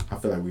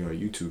feel like we on a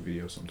YouTube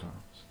video sometimes.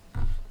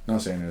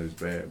 Not saying that it's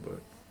bad,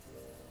 but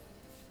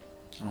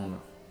I don't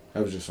know.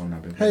 That was just something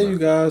I've been. Hey, you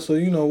guys. So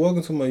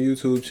welcome to my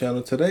YouTube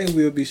channel. Today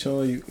we'll be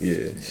showing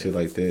you, shit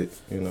like that.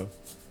 A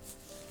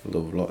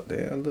little vlog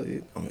there. I love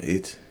it. I'm gonna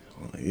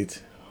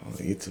eat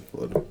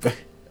for the back.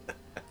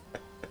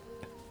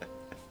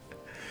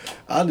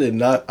 I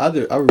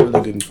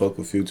really didn't fuck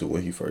with Future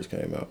when he first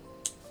came out.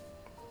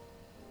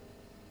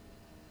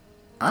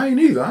 I ain't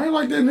either. I ain't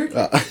like that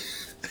nigga.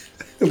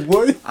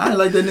 Boy, I ain't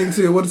like that nigga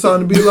till What a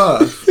Time to Be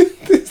Alive.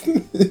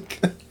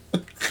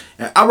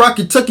 And I rock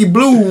Kentucky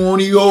Blue on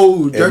the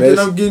old. Jerking,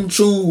 I'm getting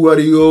true out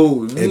of the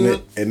old.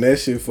 And that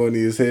shit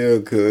funny as hell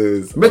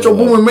because Metro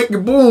Boomin make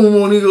it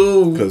boom on the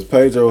old. Because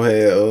Pedro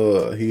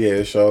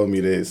had showed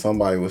me that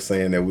somebody was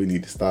saying that we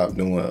need to stop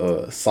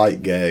doing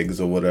sight gags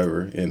or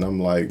whatever, and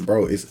I'm like,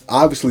 bro, it's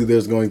obviously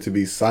there's going to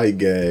be sight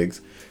gags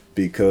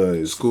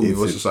because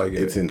what's a sight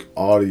gag? It's an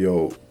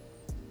audio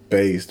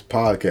based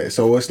podcast,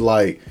 so it's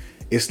like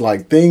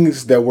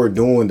things that we're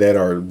doing that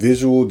are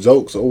visual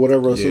jokes or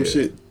whatever or some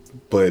shit.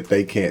 But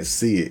they can't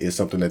see it. It's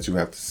something that you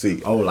have to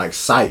see. Oh, like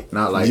sight,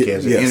 not like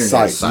as an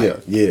internet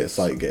sight. Yeah,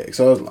 sight gag.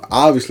 So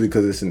obviously,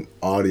 because it's an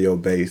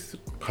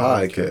audio-based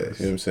podcast,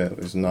 you know what I'm saying?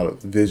 It's not a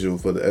visual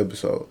for the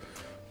episode.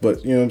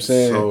 But, you know what I'm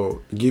saying?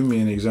 So, give me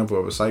an example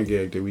of a sight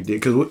gag that we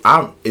did.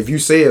 Because if you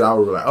say it, I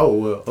would be like, oh,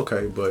 well,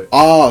 okay. But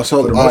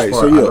so for the most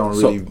part, I don't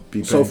really be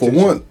paying So, for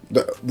attention.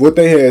 one, what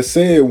they had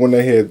said when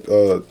they had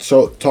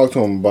talked to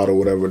them about it or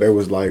whatever, they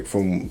was like,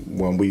 from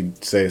when we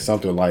said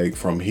something like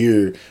from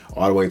here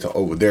all the way to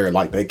over there,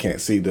 like they can't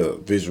see the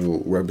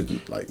visual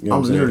represent. Like, you know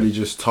what I'm saying? literally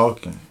just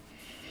talking.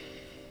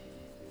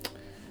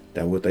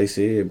 That's what they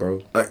said,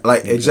 bro.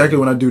 Like exactly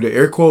when I do the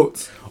air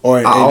quotes.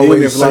 I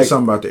always say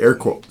something about the air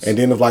quotes. And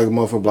then if like a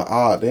motherfucker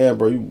like, damn,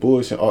 bro, you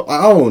bullshit.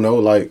 I don't know,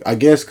 like, I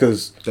guess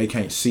because they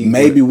can't see.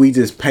 Maybe we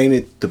just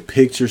painted the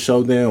picture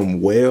so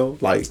damn well,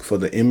 like for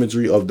the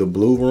imagery of the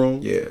blue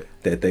room. Yeah.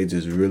 That they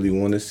just really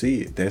want to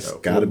see it. That's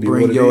gotta be what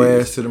it is. Bring your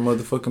ass to the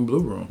motherfucking blue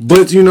room.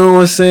 But you know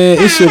what I'm saying?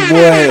 It's your boy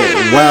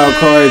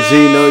Wildcard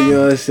Gino, you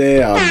know what I'm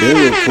saying? I've been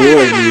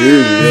recording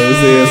you know what I'm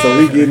saying? So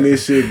we getting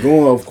this shit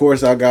going. Of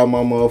course, I got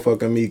my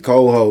motherfucking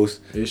co-host.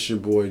 It's your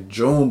boy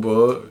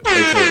Junebug,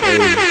 aka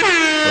the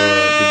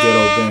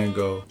Ghetto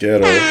Bango.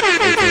 Ghetto.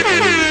 AKA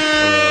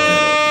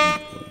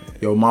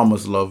your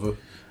mama's lover.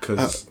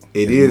 Cause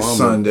it is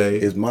Sunday.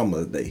 It's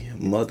Mama's Day.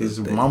 Mother's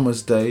Day.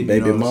 Mama's Day.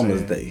 Baby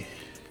Mama's Day.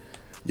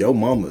 Yo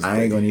mama's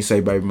I ain't gonna even say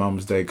baby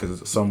mama's day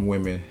because some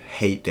women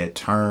hate that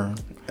term.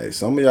 Hey,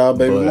 some of y'all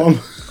baby mama.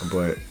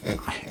 But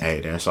hey,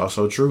 that's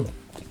also true.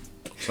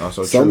 It's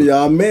also some true. Of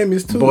y'all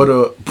mammies too.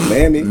 But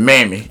mammy.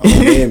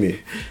 Mammy.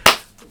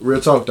 Real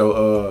talk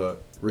though,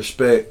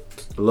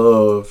 respect,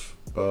 love,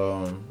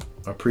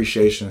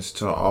 appreciations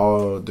to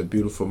all the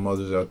beautiful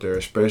mothers out there,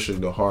 especially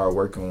the hard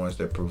working ones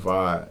that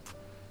provide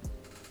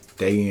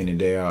day in and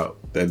day out.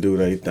 That do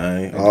their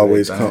thing.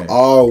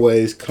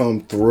 Always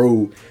come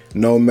through.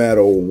 No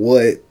matter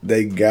what,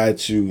 they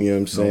got you. You know what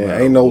I'm saying?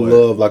 Ain't no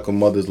love like a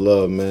mother's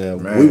love,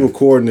 man. We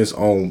recording this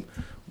on.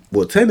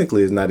 Well,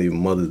 technically, it's not even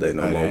Mother's Day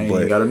no more.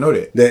 But you gotta know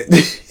that.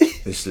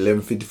 It's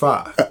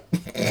 11:55.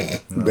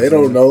 They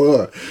don't know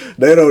her.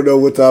 They don't know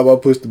what time I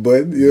push the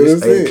button. You know what I'm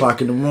saying?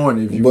 8:00 in the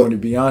morning. If you want to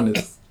be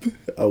honest.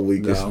 A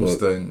week. I'm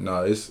studying.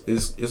 No,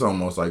 it's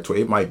almost like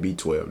 12. It might be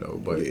 12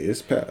 though, but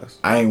it's past.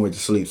 I ain't went to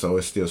sleep, so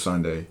it's still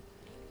Sunday.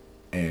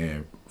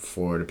 And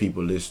for the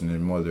people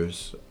listening,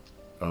 mothers.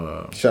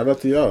 Shout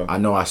out to y'all. I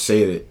know I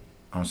said it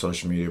on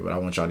social media, but I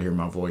want y'all to hear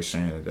my voice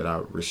saying it, that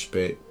I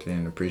respect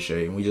and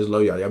appreciate, and we just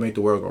love y'all. Y'all make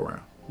the world go round.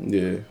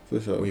 Yeah,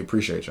 for sure. We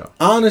appreciate y'all.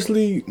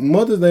 Honestly,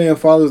 Mother's Day and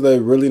Father's Day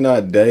really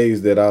not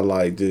days that I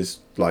like just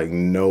like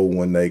know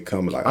when they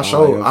come. Like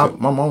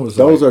my mom was.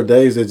 Those are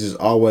days that just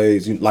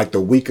always like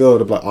the week of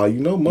the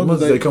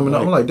Mother's Day coming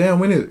up. I'm like, damn,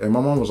 when is it? And my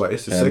mom was like,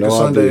 it's the second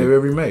Sunday of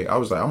every May. I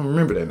was like, I'm gonna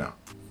remember that now.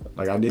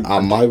 Like I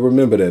might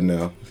remember that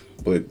now,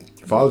 but.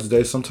 Father's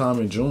Day sometime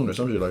in June or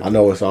something like that. I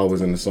know it's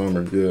always in the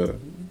summer. Yeah,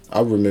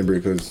 I remember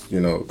it because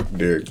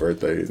Derek's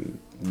birthday and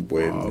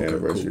wedding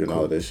anniversary and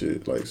all that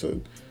shit. Like, so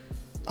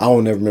I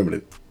don't never remember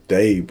the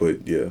day,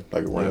 but yeah,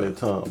 like around that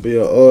time. But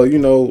yeah,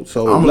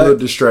 so I'm a little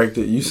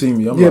distracted. You see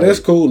me? I'm that's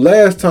cool.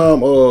 Last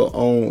time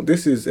on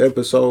this is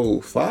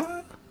episode 5.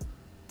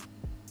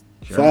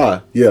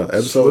 5, yeah.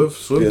 Episode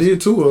Swift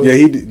did too. Yeah,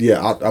 he did. Yeah,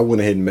 I went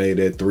ahead and made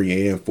that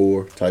 3 and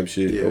 4 type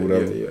shit or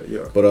whatever.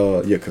 Yeah.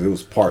 But because it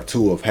was part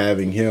 2 of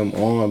having him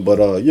on.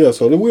 But yeah,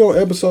 so then we on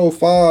episode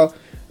 5.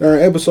 In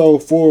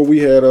episode 4, we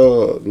had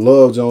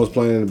Love Jones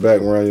playing in the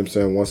background. You know what I'm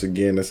saying? Once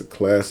again, that's a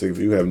classic. If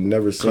you have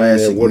never seen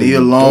that, what are you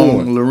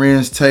doing?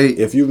 Lorenz Tate.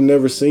 If you've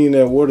never seen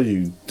that, what are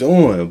you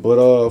doing?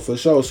 But for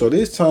sure. So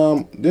this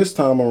time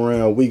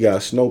around, we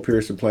got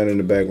Snowpiercer playing in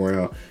the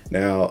background.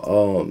 Now,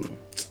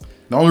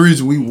 the only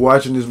reason we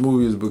watching this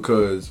movie is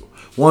because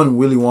one,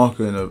 Willy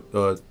Wonka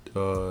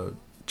and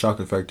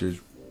Chocolate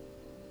Factory's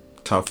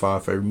top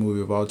 5 favorite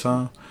movie of all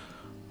time.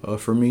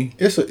 For me,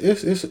 it's a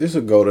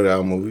go to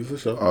that movie for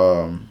sure.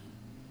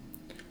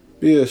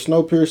 Yeah,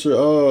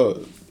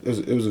 Snowpiercer.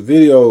 it was a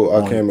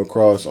video I came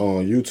across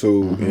on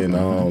YouTube,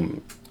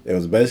 and it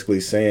was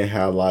basically saying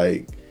how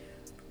like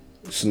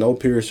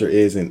Snowpiercer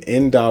is an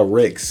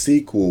indirect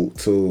sequel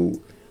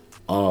to.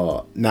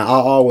 Now I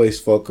always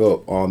fuck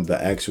up on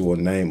the actual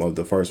name of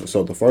the first one.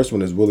 So the first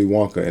one is Willy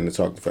Wonka and the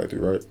Chocolate Factory,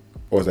 right?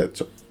 Or is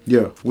that?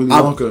 Yeah, Willy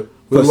Wonka.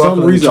 For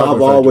some reason,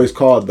 I've always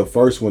called the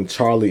first one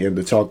Charlie and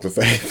the Chocolate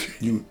Factory.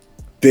 You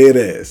dead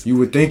ass. You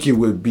would think it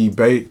would be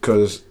bait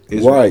because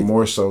it's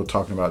more so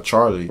talking about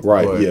Charlie.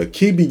 Right. Yeah.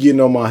 Key be getting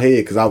on my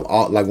head because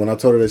like when I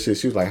told her that shit,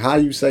 she was like, "How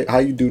you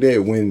do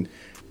that when?"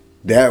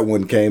 That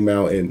one came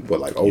out in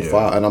like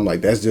 05, and I'm like,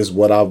 that's just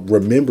what I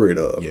remember it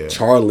of. Yeah.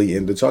 Charlie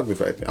and the Chocolate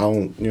Factory. I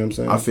don't, you know what I'm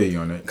saying? I feel you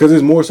on that. Because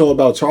it's more so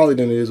about Charlie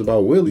than it is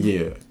about Willie.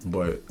 Yeah,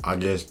 but I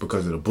guess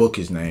because of the book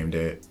is named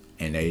that,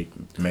 and they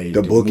made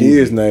the book movie,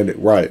 is named it,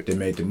 right. They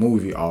made the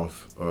movie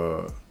off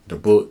the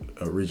book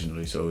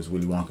originally, so it's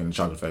Willy Wonka and the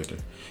Chocolate Factory.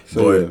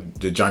 So, but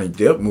the Johnny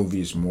Depp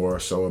movie is more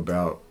so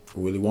about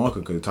Willy Wonka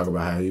because they talk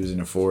about how he was in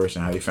the forest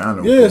and how he found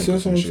them. Yes,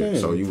 that's what I'm saying.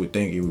 So you would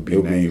think it would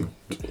be named,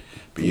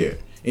 but yeah.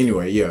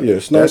 Anyway, yeah. Yeah,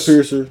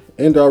 Snowpiercer,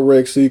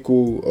 indirect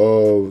sequel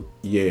of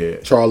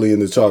Charlie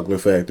and the Chocolate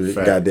Factory.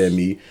 Facts. Goddamn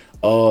me.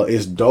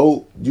 It's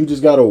dope. You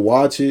just gotta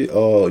watch it.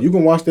 You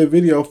can watch that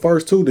video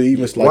first too to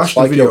even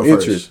spike your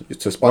interest.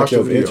 To spike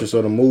your interest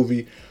of the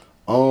movie.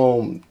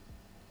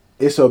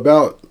 It's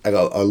about like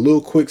a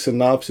little quick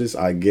synopsis,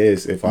 I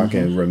guess, if I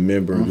can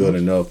remember good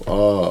enough.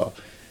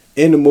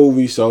 In the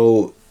movie,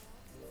 so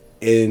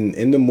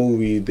in the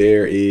movie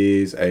there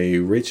is a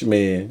rich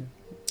man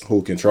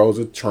who controls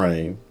a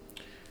train.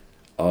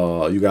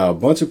 You got a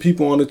bunch of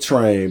people on the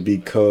train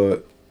because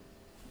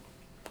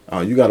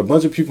or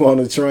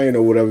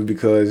whatever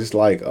because it's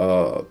like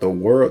the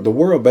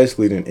world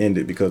basically didn't end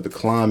it because the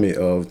climate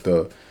of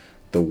the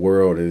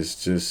world is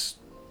just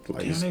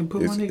like they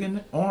put my nigga in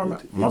the arm.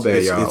 My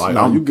bad, y'all. Like,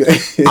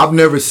 I've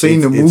never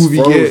seen the movie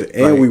yet,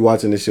 and we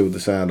watching this shit with the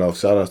sound off.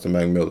 Shout out to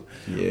Mac Miller.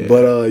 Yeah,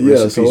 but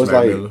so it's Mac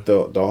like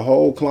Miller. the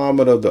whole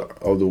climate of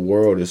the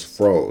world is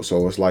froze.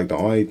 So it's like the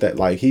only thing,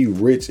 like he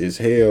rich as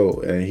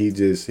hell, and he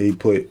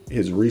put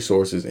his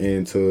resources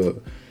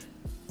into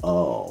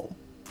a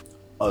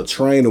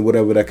train or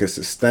whatever that could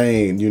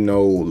sustain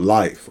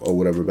life or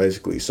whatever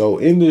basically. So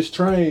in this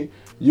train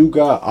you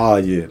got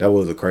that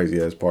was a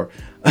crazy ass part.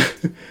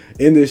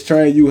 In this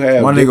train you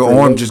have my nigga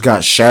arm just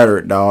got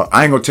shattered, dog.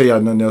 I ain't gonna tell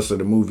y'all nothing else of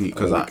the movie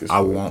because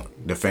I want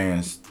the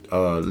fans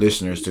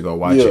listeners to go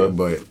watch it,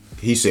 but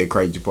he said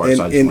crazy parts.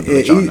 So I just want to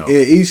let y'all know.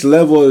 In each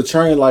level of the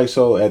train, like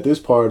so at this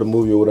part of the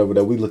movie or whatever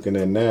that we looking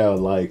at now,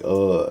 like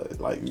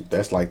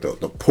that's like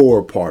the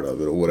poor part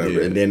of it or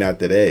whatever, and then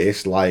after that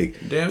it's like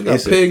damn,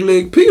 got peg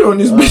leg Pete on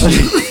this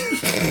bitch.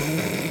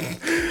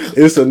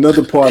 It's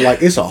another part,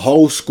 like it's a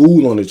whole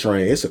school on the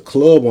train. It's a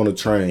club on the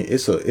train.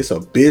 It's a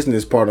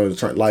business part on the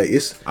train. Like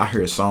I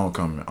hear a song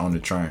coming on the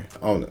train.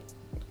 On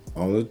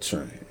the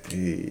train.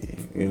 Hey,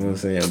 you know what I'm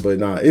saying? But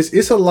nah,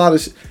 it's a lot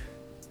of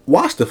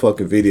watch the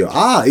fucking video.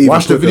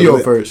 Watch the video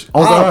first.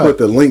 I'll put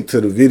the link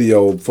to the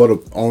video on the, you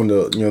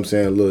know what I'm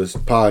saying, little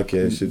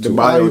podcast shit. The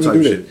bio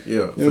type shit.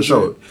 Yeah, for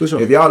sure.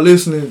 If y'all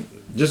listening,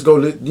 just go.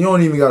 You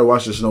don't even gotta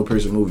watch the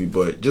Snowpiercer movie,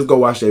 but just go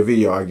watch that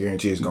video. I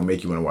guarantee it's gonna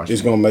make you want to watch it.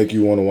 It's gonna make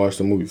you want to watch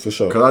the movie for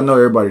sure. Cause I know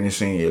everybody in this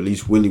scene at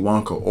least Willy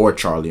Wonka or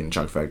Charlie and the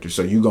Chocolate Factory,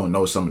 so you gonna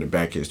know some of the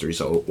back history.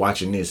 So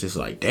watching this, it's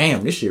like,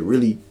 damn, this shit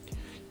really.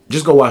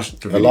 Just go watch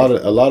the video.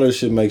 A lot of this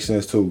shit makes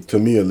sense too, to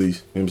me at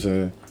least. You know what I'm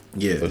saying?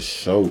 Yeah, for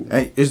sure.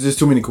 Hey, it's just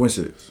too many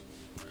coincidences.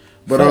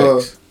 But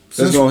let's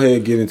go ahead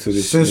and get into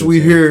this. Since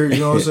we here, you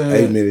know what I'm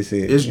saying? 8 minutes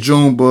in. It's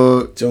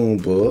Junebug.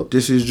 Junebug.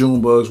 This is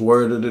Junebug's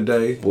word of the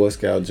day. Boy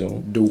Scout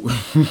June.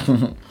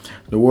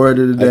 The word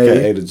of the day.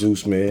 AKA the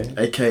Juice Man.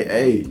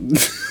 AKA.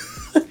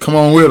 Come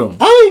on with him.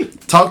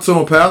 Talk to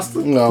him,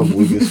 Pastor. No, I'm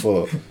weak as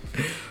fuck.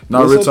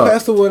 No, real talk.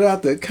 Pastor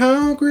without the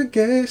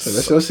congregation.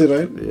 That's your shit,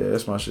 ain't it? Yeah,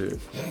 that's my shit.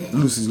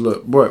 Lucy's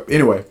look. But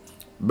anyway,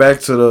 back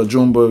to the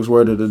Junebug's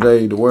word of the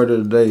day. The word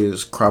of the day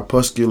is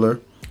crepuscular.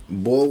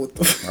 Boy, what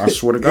the I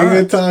swear to God.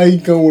 Every time he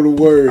come with a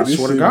word. I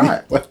swear to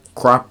God.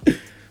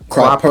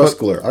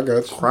 Crepuscular. I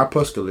got you.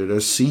 Crepuscular.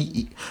 There's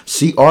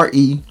CRE.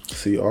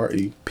 CULAR.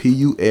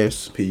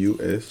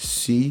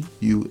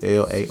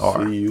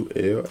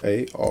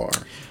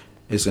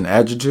 It's an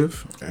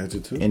adjective.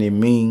 And it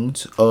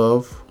means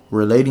of,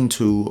 relating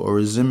to, or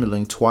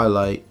resembling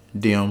twilight,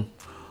 dim,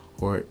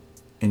 or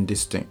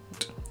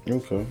indistinct.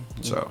 Okay.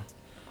 So,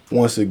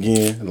 once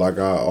again, like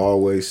I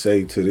always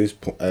say to this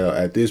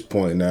at this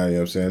point now, you know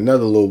what I'm saying,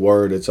 another little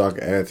word that y'all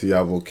can add to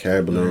y'all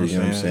vocabulary, you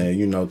know what I'm saying?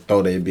 You know,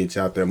 throw that bitch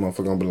out there,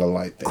 motherfucker gonna be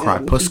like that.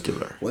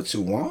 Crepuscular. What you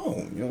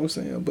want? You know what I'm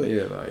saying? But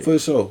yeah, like, for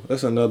sure,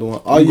 that's another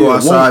one. You go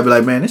outside, be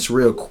like, man, it's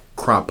real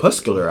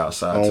crepuscular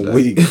outside today.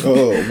 Week.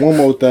 One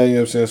more thing, you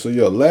know what I'm saying? So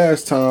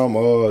last time,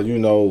 you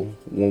know,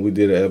 when we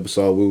did an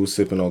episode, we was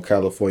sipping on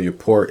California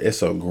port.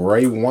 It's a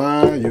great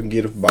wine. You can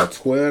get it for about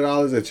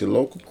 $12 at your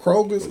local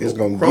Kroger's. It's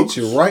gonna get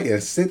you right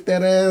and sit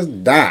that ass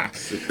down.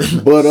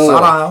 But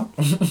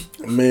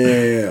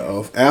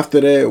man, after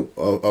that,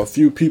 a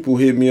few people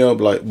hit me up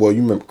like, well,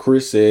 you remember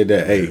Chris said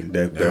that, hey,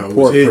 that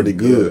port pretty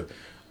good.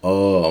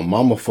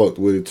 Mama fucked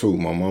with it too.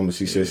 My mama,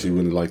 she said she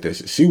really liked that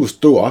shit. She was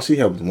through. All she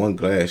had was one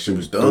glass. She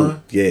was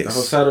done. Yes. The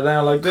whole settle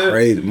down like that?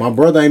 Crazy. My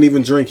brother ain't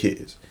even drink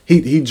his.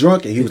 He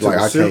drunk it. He was like,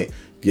 I can't.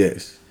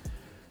 Yes.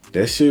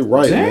 That shit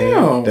right,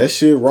 man. That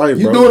shit right,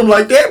 bro. You doing them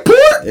like that,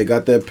 Port? It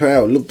got that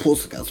power. Little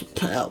pussy got some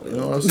power. You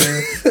know what I'm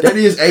saying? That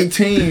is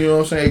 18, you know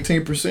what I'm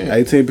saying? 18%.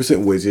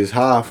 18%, which is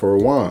high for a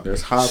wine.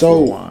 That's high for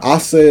a wine. I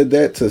said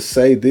that to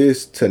say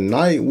this.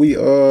 Tonight, we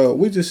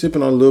just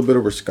sipping on a little bit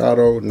of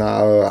Riscato.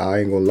 Now, I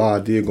ain't gonna lie, I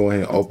did go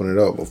ahead and open it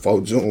up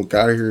before June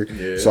got here.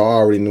 Yeah. So I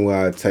already knew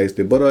how it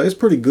tasted. But it's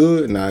pretty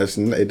good. Now,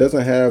 it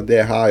doesn't have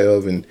that high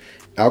of an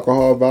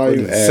alcohol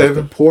volume as 7?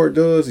 The port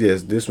does.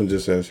 Yes, this one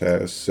just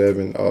has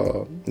 7.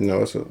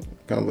 It's a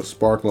kind of a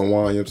sparkling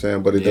wine, you know what I'm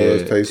saying? But it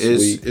does taste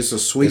sweet. It's a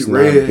sweet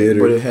red,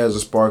 but it has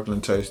a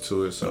sparkling taste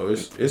to it. So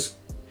it's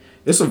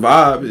a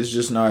vibe. It's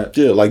just not.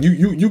 Yeah, like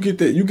you get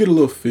that. You get a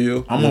little feel. You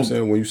know what I'm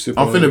saying when you sip.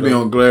 I'm finna be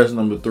on glass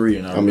number 3,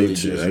 and I mean, really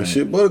just ain't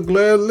shit but a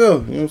glass left. You know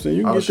what I'm saying?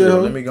 You can get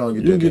that. Let me go and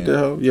get that. You can get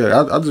that.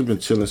 Yeah, I just been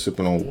chilling,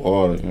 sipping on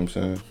water. You know what I'm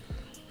saying?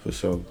 For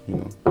sure. You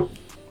know.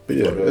 But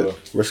yeah, the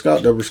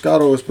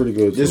Riscato is pretty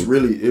good too.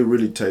 It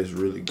really tastes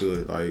really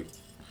good. Like,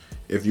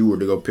 if you were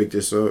to go pick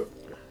this up,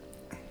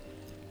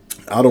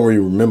 I don't really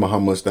remember how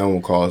much that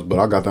one cost, but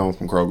I got that one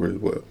from Kroger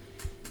as well.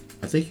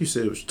 I think you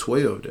said it was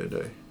 12 that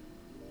day.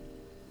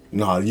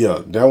 Nah,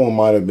 yeah, that one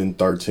might have been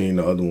 13.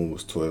 The other one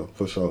was 12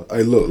 for sure.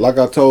 Hey, look, like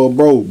I told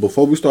bro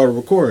before we started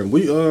recording,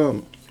 we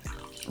gonna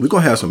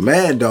have some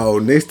Mad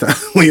Dog next time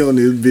we on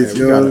this bitch.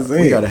 You know what I'm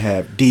saying? We gotta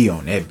have D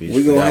on that bitch.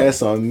 We gonna have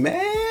some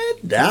Mad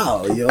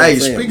Dog. You know hey,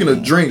 speaking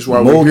of drinks,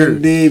 while we're here,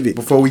 David.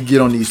 Before we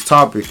get on these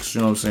topics, you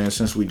know what I'm saying?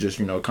 Since we just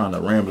kind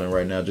of rambling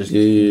right now, just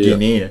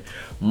getting in.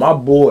 My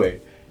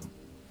boy.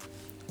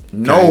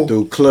 No,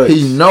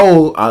 he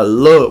know I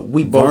love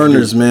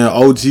Vernors, man.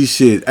 OG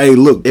shit. Hey,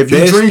 look, if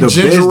you drink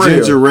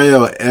ginger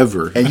ale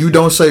ever, and you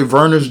don't say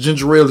Vernors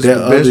ginger ale is the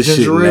best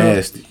ginger ale,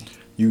 nasty.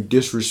 You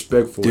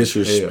disrespectful.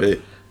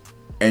 Disrespect.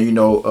 And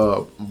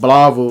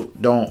Blavel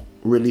don't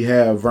really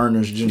have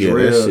Vernors ginger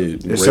ale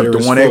except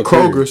the one at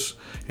Kroger's,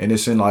 and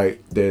it's in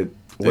like that.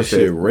 What's that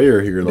shit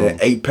rare here though? That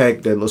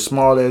 8-pack, that little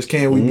small ass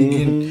can we be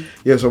getting.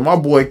 Yeah, so my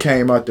boy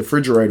came out the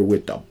refrigerator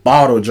with the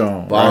bottle,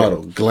 John.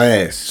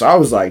 Glass. So I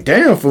was like,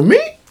 damn, for me?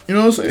 You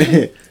know what I'm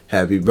saying?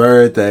 Happy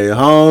birthday,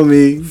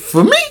 homie.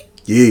 For me?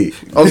 Yeah.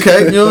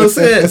 Okay, you know what I'm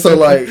saying? So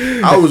like,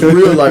 I was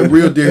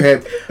real dear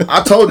happy.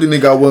 I told the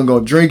nigga I wasn't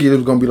gonna drink it. It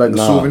was gonna be like a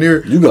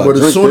souvenir. But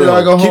as soon as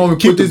I go home and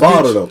put this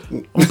bottle,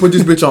 I'm gonna put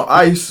this bitch on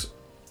ice.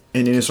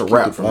 And then it's a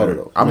wrap from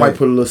there. I might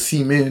put a little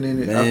cement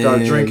in it after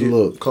I drink it.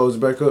 Look, close it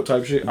back up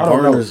type shit. I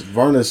don't know.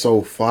 Vernors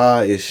so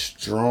fire. It's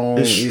strong.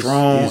 It's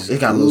strong. It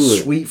got a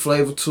little sweet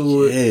flavor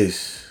to it.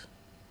 Yes.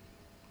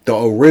 The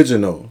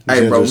original.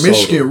 Hey, bro,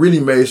 Michigan really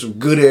made some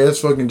good ass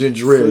fucking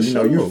ginger ale. You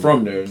know, you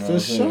from there. You know for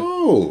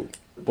sure.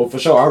 But for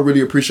sure, I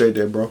really appreciate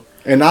that, bro.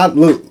 And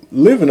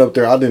living up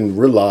there, I didn't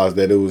realize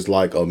that it was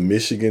like a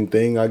Michigan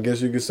thing, I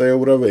guess you could say, or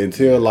whatever,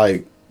 until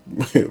like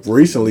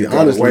recently,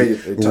 honestly,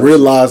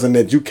 realizing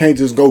that you can't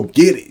just go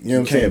get it. You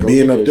know what I'm saying?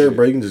 Being up there,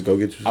 bro, you can just go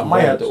get you some. I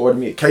might have to order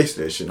me a case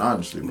of that shit,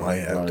 honestly. Might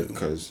have to.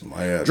 Because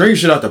drinking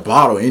shit out the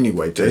bottle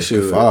anyway. That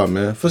shit fire,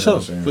 man. For sure.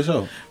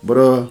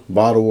 But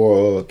bottle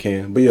or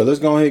can. But yeah, let's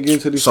go ahead and get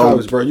into these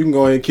topics, bro. You can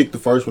go ahead and kick the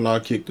first one. I'll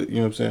kick the, you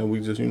know what I'm saying?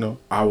 We just,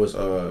 I was,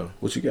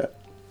 what you got?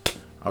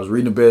 I was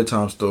reading a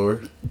bedtime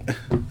story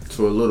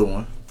to a little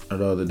one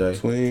the other day.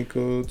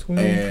 Twinkle,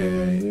 twinkle,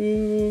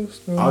 and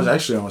I was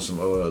actually on some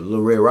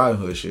Little Red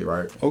Riding Hood shit,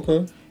 right?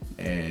 Okay.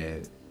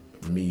 And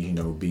me,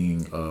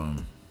 being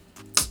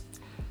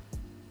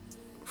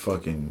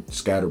fucking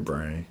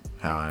scatterbrain,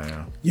 how I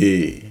am.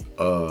 Yeah.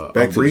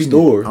 Back to the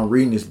store. I'm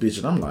reading this bitch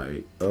and I'm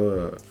like,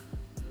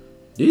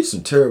 these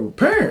some terrible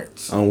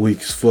parents. I'm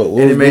weak as fuck.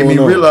 And it made me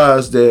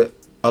realize that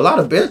a lot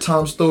of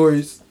bedtime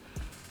stories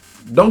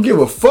don't give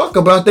a fuck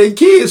about their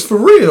kids for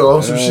real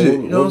on some shit.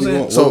 You know what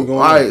I'm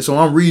saying? So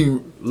I'm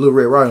reading Little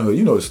Red Riding Hood.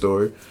 You know the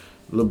story.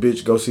 Little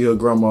bitch go see her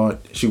grandma.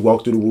 She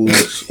walked through the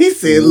woods. He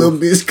said, "Little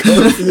bitch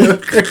go see her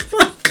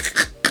grandma."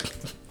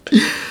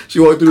 She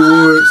walked through the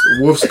woods.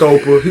 Wolf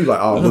scoped her. He was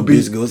like, "Oh, little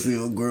bitch go see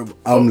her grandma."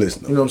 I'm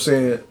listening. You know what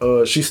I'm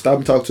saying? She stopped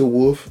and talked to the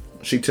wolf.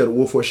 She tell the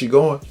wolf where she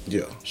going.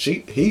 Yeah.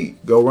 He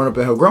go run up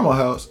at her grandma's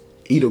house.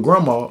 Eat her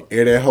grandma.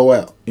 Air that hoe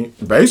out.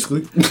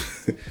 Basically.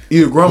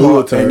 Eat her grandma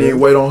and then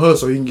wait on her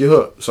so he can get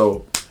her.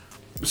 So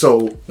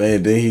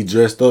man, then he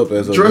dressed up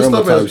as a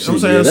grandma type shit. I'm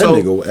saying, yeah,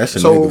 that's a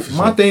nigga for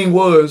my thing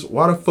was,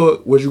 why the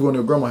fuck was you going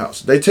to her grandma's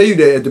house? They tell you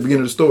that at the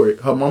beginning of the story.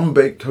 Her mama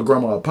baked her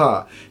grandma a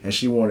pie and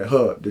she wanted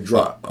her to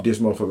drop this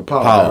motherfucking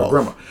pie on her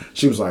grandma.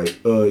 She was like,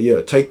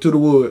 yeah, take to the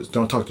woods,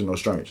 don't talk to no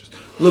strangers.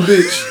 Little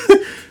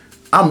bitch,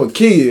 I'm a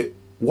kid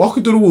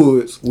walking through the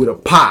woods with a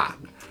pie.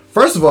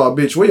 First of all,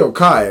 bitch, where your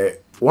car at?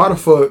 Why the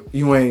fuck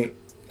you ain't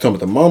Talking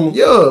about the mama?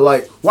 Yeah,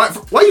 like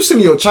why you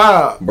sending your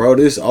child? Bro,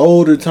 this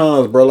older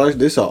times, bro. Like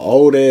this an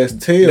old ass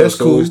tale. That's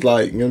so cool. It's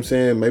like, you know what I'm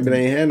saying? Maybe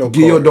they ain't had no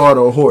Give your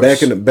daughter a horse.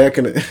 Back in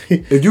the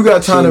if you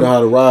got time to know how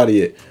to ride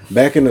it.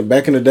 Back in the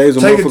days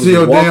of take it to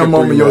your damn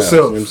mama yourself. You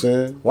know what I'm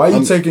saying? Why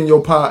you taking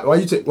your pie? Why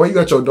you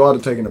got your daughter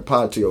taking the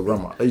pie to your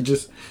grandma?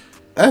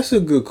 That's a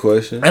good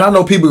question. And I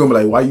know people gonna be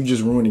like, why you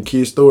just ruining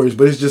kids' stories?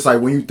 But it's just like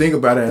when you think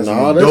about it as an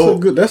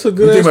adult. That's a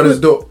good you think about it as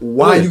adult,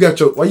 why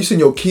you send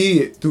your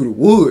kid through the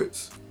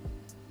woods?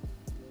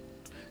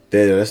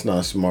 That's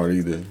not smart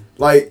either.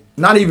 Like,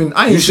 not even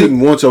you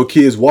shouldn't want your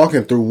kids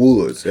walking through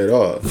woods at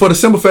all. For the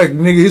simple fact,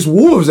 nigga, it's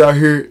wolves out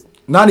here.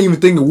 Not even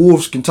thinking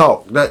wolves can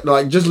talk. That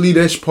like just leave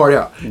that part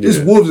out. Yeah. It's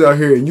wolves out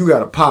here and you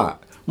got a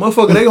pot.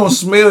 Motherfucker, they gonna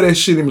smell that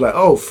shit and be like,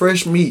 oh,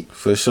 fresh meat.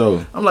 For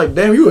sure. I'm like,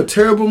 damn, you a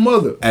terrible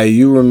mother. Hey,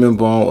 you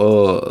remember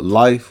on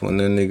Life when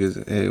them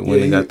niggas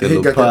they got that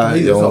little pie?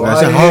 He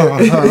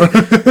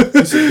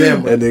said,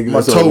 damn, that nigga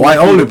was a white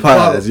only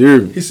pie.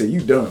 He said,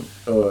 you dumb.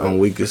 I'm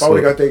weak as fuck. If I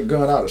would've got that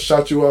gun, I'd have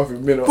shot you off in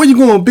the middle. Where you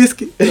going,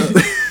 Biscuit?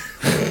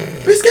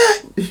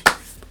 Biscuit! Hey,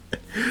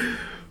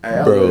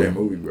 I love that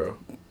movie, bro.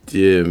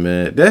 Yeah,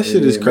 man. That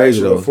shit is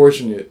crazy, though.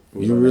 Unfortunate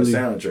was on the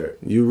soundtrack.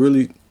 You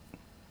really...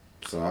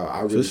 So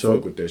I really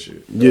fuck with that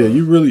shit. Yeah,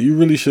 you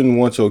really shouldn't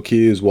want your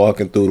kids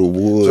walking through the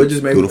woods, so it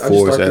just made through the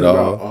forest at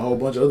all. A whole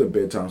bunch of other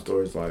bedtime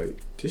stories.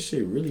 Like, this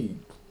shit really...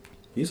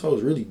 These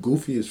hoes really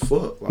goofy as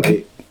fuck.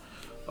 Like...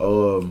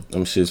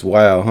 them shit's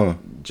wild, huh?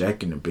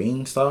 Jack and the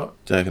Beanstalk.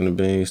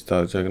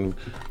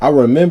 I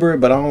remember it,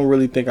 but I don't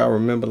really think I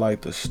remember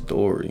like the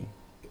story.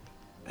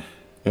 You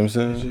know what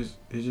I'm saying?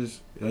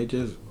 They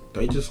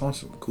just on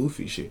some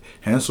goofy shit.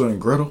 Hansel and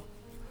Gretel.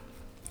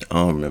 I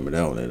don't remember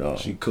that one at all.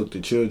 She cooked the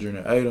children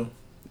and ate them.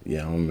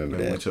 Yeah, I don't remember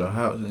that. Went to the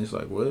house and it's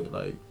like, what?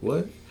 Like,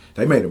 what?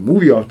 They made a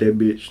movie off that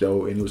bitch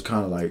though, and it was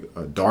kind of like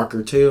a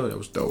darker tale. That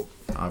was dope.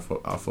 I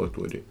fucked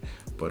with it,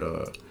 but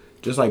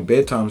just like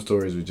bedtime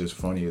stories was just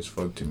funny as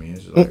fuck to me.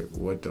 It's just like,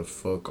 what the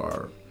fuck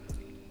are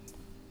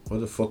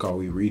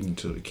we reading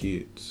to the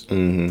kids?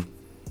 Mm-hmm.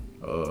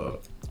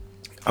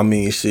 I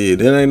mean,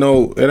 shit. It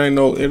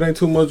ain't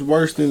too much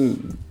worse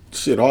than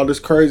shit. All this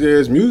crazy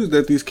ass music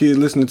that these kids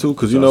listening to,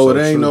 because it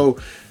ain't no.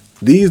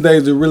 These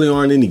days there really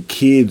aren't any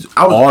kids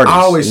artists. I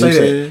always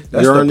say that.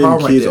 There aren't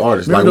any kids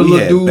artists. Like we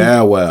had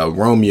Bow Wow,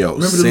 Romeo,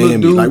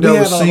 Sammy. Like we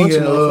had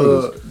singing.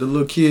 The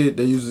little kid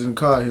that uses in the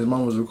car. His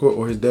mom was recording,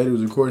 or his daddy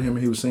was recording him,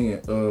 and he was singing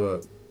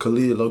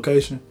Khalid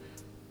Location.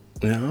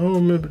 Yeah, I don't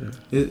remember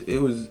that.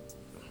 It was.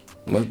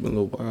 Must have been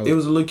a little while. It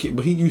was a little kid,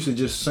 but he used to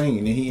just sing,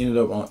 and then he ended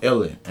up on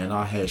Ellen, and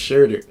I had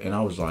shared it, and I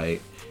was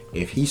like,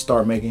 if he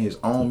start making his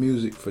own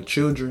music for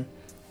children,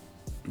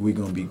 we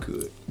gonna be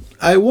good.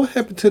 Hey, what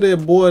happened to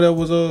that boy that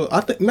was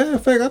matter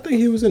of fact, I think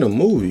he was in a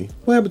movie.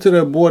 What happened to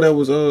that boy that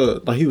was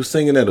like he was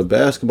singing at a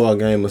basketball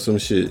game or some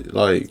shit?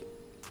 Like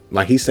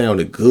he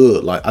sounded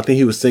good. Like I think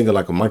he was singing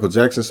like a Michael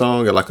Jackson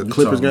song at like a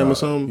Clippers game or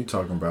something. You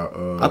talking about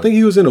I think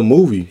he was in a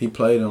movie. He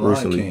played in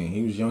Lion King.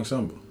 He was Young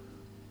Simba.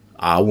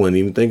 I wouldn't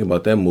even think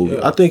about that movie.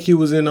 Yeah. I think he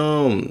was in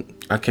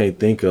I can't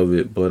think of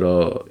it, but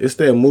it's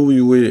that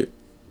movie with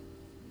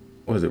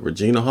was it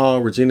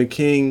Regina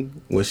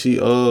King, when she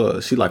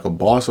like a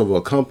boss of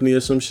a company or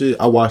some shit.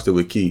 I watched it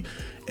with Key,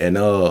 and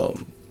I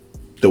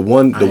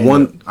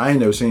ain't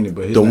never seen it,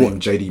 but his name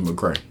J.D.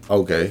 McCray.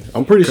 Okay,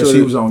 I'm pretty sure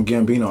he was on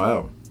Gambino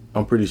album.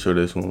 I'm pretty sure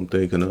that's what I'm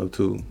thinking of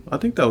too. I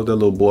think that was that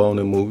little boy on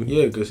that movie.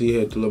 Yeah, because he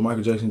had the little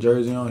Michael Jackson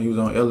jersey on. He was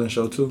on Ellen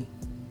show too.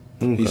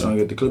 Okay. He sung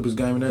at the Clippers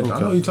game and that. Okay. I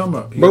know what you're talking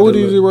about. Bro, what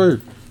is it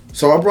word?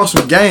 So I brought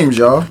some games,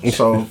 y'all.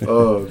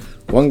 So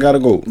one gotta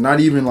go. Not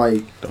even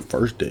like the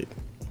first day.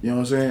 You know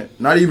what I'm saying?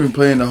 Not even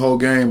playing the whole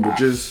game, but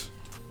just,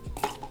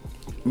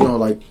 you know,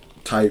 like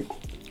type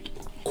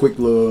quick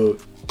little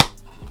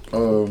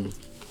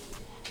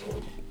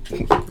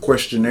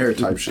questionnaire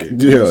type shit.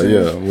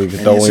 Yeah. We can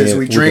throw in. Since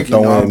we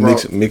drinking,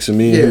 mix them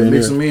in. Yeah,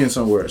 mix them in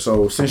somewhere.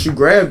 So since you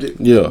grabbed it,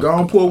 go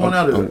and pull one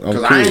out of it.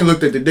 Because I ain't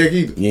looked at the deck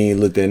either. You ain't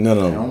looked at none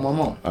of them. On my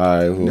mom.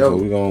 All right, so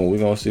we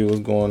gonna see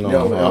what's going on.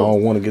 I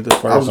don't want to get the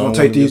first. I was gonna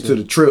take these to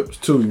the trips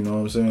too. You know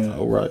what I'm saying?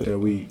 All right. That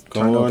we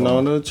going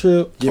on the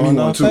trip. Give me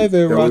one too.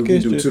 That we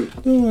do too.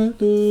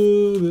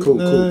 Cool.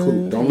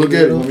 Don't look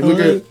at it. Let me look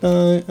at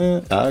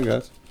it. I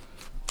got you.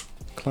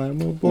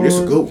 Climb aboard. This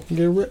a good.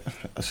 Get ready.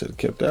 I should have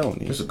kept that one.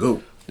 This a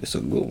good. It's a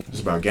good one.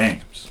 It's about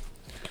games.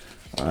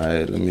 All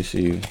right, let me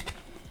see.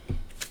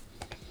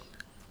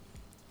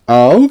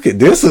 Oh, okay.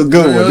 This is a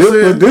good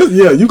one.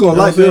 This, you gonna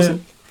like this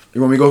one. You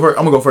want me to go first?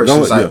 I'm gonna go first.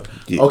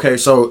 Yeah. Okay,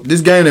 so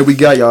this game that we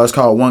got, y'all, is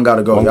called One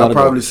Gotta Go. Y'all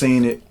probably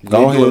seen it.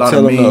 Go ahead and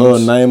tell them the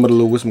name of the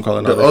little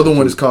whatchamacallit. The other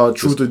one is called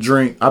Truth or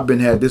Drink. I've been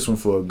had this one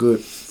for a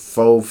good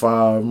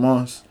 4-5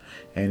 months,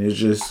 and it's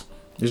just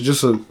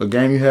a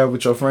game you have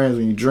with your friends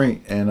when you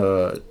drink, and you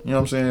know what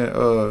I'm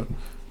saying.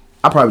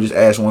 I probably just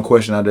ask one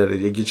question out there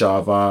to get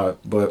y'all a vibe,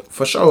 but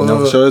for sure.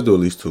 No, for sure, let's do at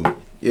least two.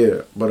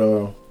 Yeah,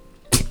 but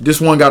this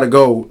one gotta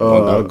go.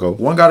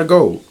 One gotta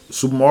go.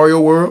 Super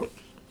Mario World,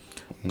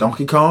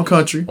 Donkey Kong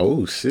Country.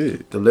 Oh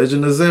shit. The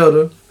Legend of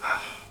Zelda,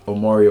 or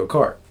Mario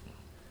Kart.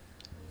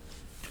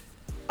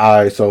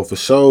 All right, so for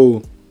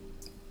sure,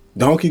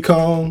 Donkey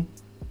Kong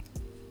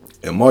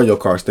and Mario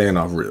Kart staying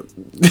off rip.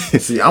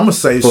 See, I'm gonna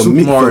say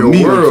Super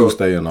Mario World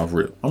staying off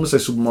rip. I'm gonna say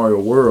Super Mario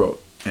World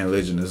and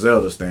Legend of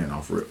Zelda staying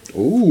off rip.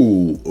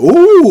 Ooh.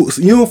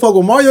 So you don't fuck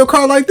with Mario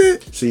Kart like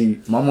that?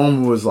 See, my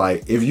mama was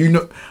like,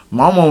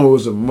 my mama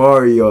was a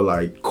Mario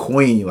like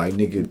queen, like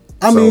nigga.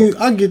 I mean,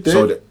 I get that.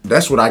 So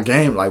that's what I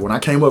gamed. Like when I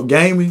came up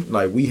gaming,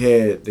 like we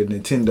had the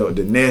Nintendo,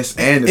 the NES,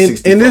 and the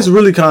 64. And this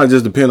really kind of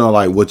just depend on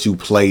like what you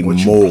played more.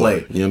 You know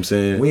what I'm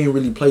saying? We ain't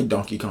really played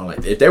Donkey Kong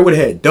like that. If they would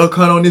have had Duck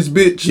Hunt on this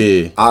bitch,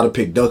 yeah, I'd have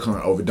picked Duck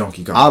Hunt over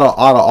Donkey Kong. Out of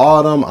all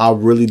of them, I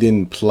really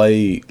didn't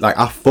play. Like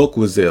I fuck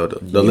with Zelda,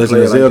 the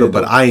Legend of Zelda,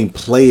 but I ain't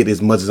played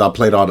as much as I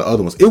played all the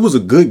other ones. It was a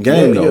good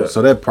game though,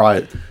 so that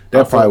probably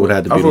would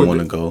have to be the one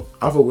to go.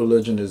 I fuck with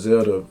Legend of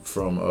Zelda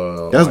from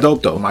that's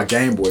dope though. My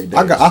Game Boy days.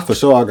 I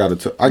got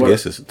it. I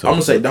guess it's a tough. I'm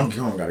gonna say Donkey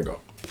Kong gotta go.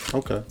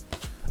 Okay.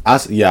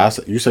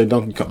 You say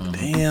Donkey Kong.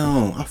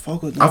 Damn, I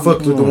fuck with. I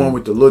fucked with the one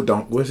with the little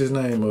Donkey. What's his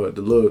name?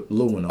 The little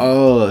one.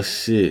 Oh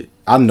shit!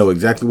 I know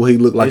exactly what he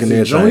looked like in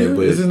that thing.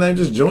 But is his name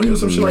just Junior or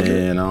some shit like that?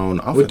 Man, I don't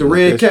know. With the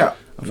red cap.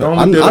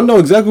 I know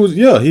exactly what.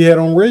 Yeah, he had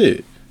on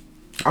red.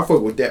 I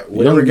fuck with that.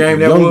 Whatever game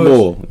that young was. Boy, you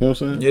know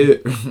what I'm saying?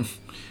 Yeah.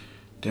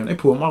 Damn, they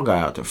pulled my guy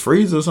out the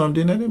freezer or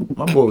something, didn't they?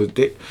 My boy was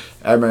thick.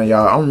 Hey man,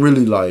 y'all, I'm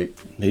really like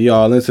he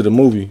all into the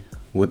movie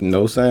with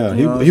no sound.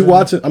 He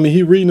watching. I mean,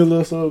 he reading the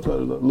little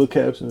subtitles, little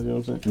captions. You know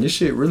what I'm saying? This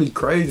shit really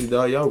crazy,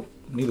 dog. Y'all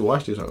need to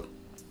watch this hoe.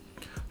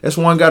 That's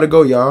one gotta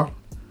go, y'all.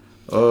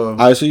 All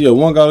right, so yeah,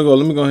 one gotta go.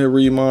 Let me go ahead and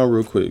read mine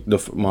real quick.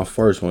 My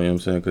first one, you know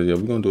what I'm saying? Because yeah,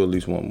 we're gonna do at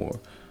least one more.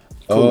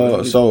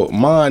 Cool, so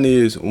mine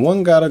is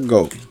one gotta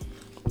go.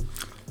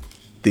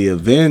 The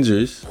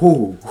Avengers.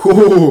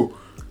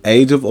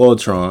 Age of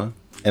Ultron.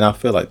 And I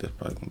feel like that's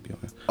probably gonna be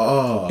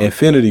on it.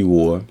 Infinity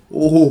War.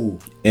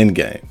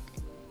 Endgame.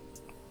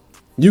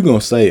 You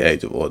gonna say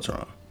Age of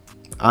Ultron?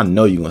 I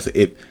know you gonna say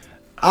it.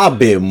 I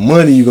bet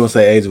money you gonna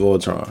say Age of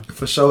Ultron.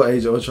 For sure,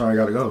 Age of Ultron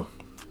gotta go.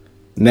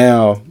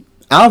 Now,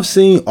 I've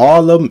seen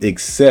all of them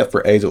except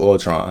for Age of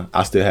Ultron.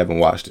 I still haven't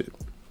watched it.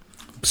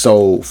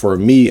 So for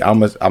me, I'm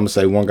gonna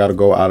say one gotta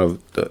go out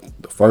of the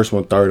first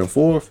one, third, and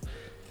fourth.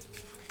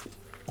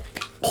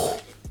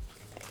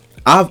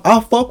 I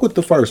fuck with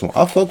the first one.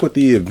 I fuck with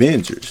the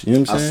Avengers. You know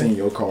what I'm saying? I seen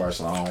your card,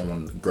 so I don't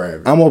want to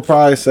grab it. I'm gonna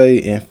probably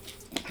say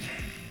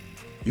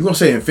you gonna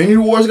say Infinity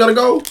Wars gotta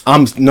go?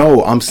 I'm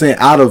saying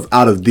out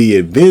of the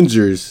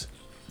Avengers,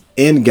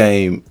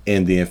 Endgame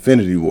and the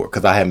Infinity War,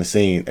 because I haven't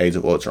seen Age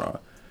of Ultron.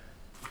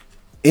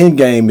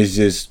 Endgame is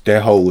just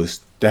that whole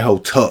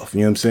tough. You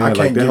know what I'm saying? I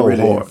can't get rid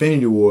of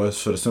Infinity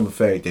Wars for the simple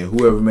fact that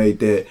whoever made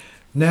that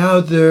now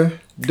they're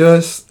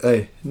dust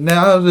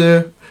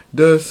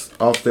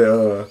off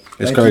the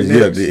it's crazy.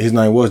 Yeah, his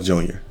name was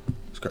Junior.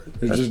 It's crazy.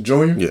 It's just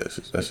Junior?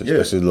 Yes, that's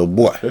his little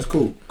boy. That's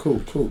cool.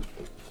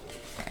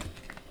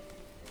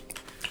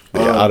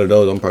 Yeah, out of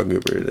those, I'm probably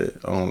get rid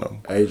of that. I don't know.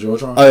 Age of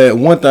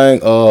Ultron? One thing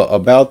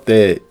about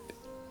that,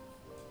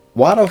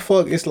 why the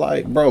fuck it's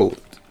like, bro,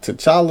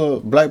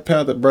 T'Challa, Black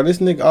Panther, bro, this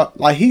nigga,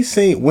 like he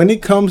seen, when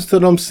it comes to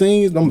them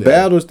scenes, them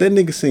battles, that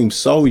nigga seems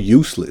so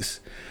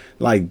useless.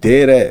 Like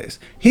dead ass.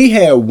 He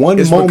had one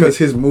moment because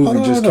his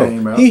movie just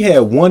came out. He had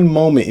one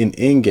moment in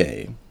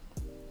Endgame,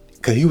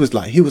 cause he was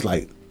like,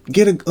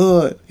 get a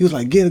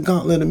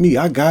gauntlet of me.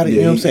 I got it. Yeah,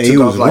 you know what I'm saying? He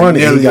was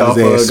running. He got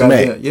his ass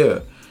smacked.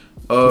 Yeah.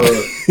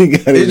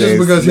 It's just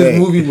because his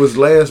movie was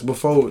last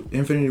before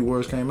Infinity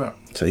Wars came out.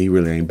 So he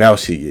really ain't about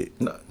shit yet.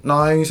 No,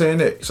 I ain't saying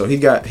that. So he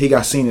got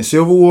seen in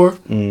Civil War,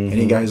 and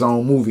he got his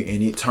own movie,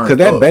 and it turned. Cause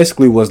that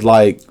basically was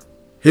like.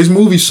 His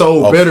movie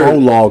sold better.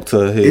 Prologue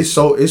to his.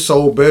 It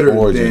sold better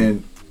origin.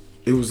 than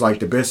it was like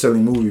the best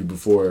selling movie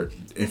before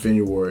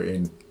Infinity War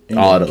and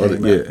all the other.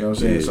 You know what I'm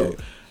saying? So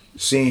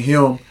seeing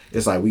him,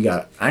 it's like I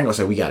ain't gonna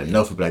say we got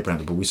enough of Black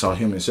Panther, but we saw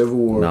him in Civil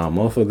War. Nah,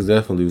 motherfuckers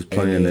definitely was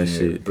playing that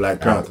shit.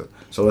 Black Panther.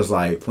 So it's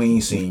like we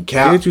ain't seen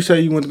Cap. Didn't you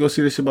say you went to go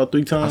see this shit about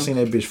 3 times? I seen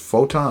that bitch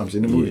 4 times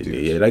in the movie theater.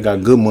 Yeah, they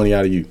got good money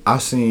out of you. I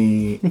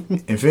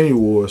seen Infinity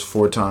Wars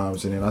 4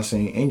 times, and then I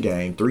seen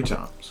Endgame 3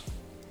 times.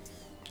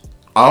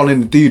 All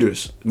in the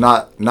theaters,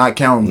 not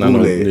counting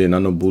bootleg.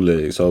 Not no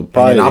bootleg. So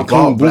probably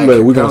including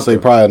bootleg, we're gonna say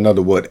probably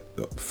another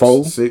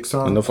 4? 6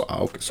 times.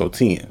 Okay, so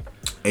 10.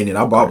 And then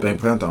I bought Black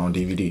Panther on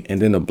DVD. And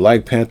then the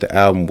Black Panther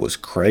album was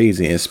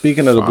crazy. And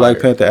speaking of the Black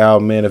Panther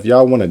album, man, if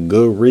y'all want a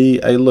good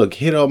read, hey, look,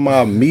 hit up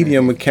my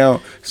Medium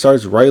account.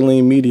 Search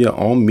Raylene Media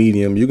on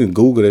Medium. You can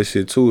Google that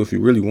shit too if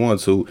you really want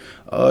to.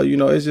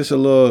 It's just a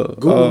little.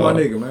 Google my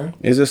nigga, man.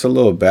 It's just a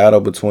little battle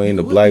between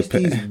the Black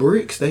Panther. These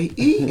bricks they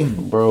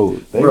eating, bro.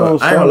 They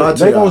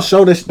gonna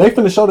show this. They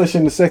finna show that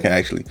shit in a second,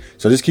 actually.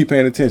 So just keep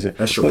paying attention.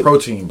 That's your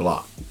protein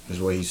block, is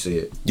what he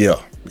said.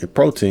 Yeah, your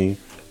protein.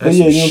 But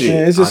yeah, you know what I'm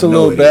saying? It's just a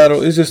little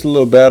battle. It's just a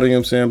little battle, you know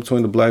what I'm saying,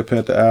 between the Black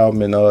Panther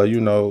album and,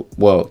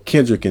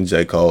 Kendrick and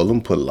J. Cole. Let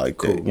me put it like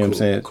that. You know what I'm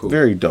saying? Cool.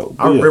 Very dope.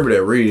 I remember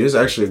that read. It's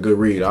actually a good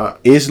read.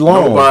 It's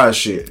long. No bias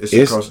shit.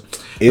 It's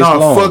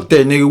long. Fuck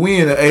that, nigga. We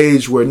in an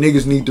age where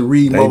niggas need to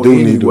read more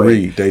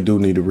anyway. They do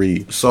need to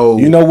read. So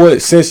you know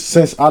what?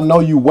 Since I know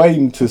you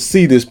waiting to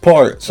see this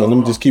part, so let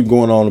me just keep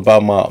going on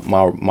about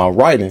my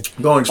writing.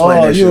 Go and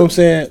explain that shit. You know what I'm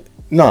saying?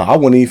 Nah, I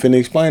wouldn't even finna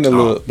explain a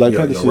little Black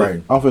Panther shit.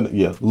 Right. I'm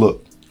finna,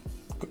 look.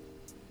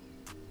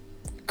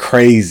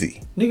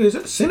 Crazy. Nigga, is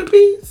that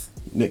centipedes?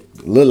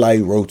 Look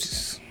like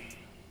roaches.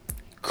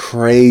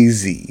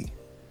 Crazy.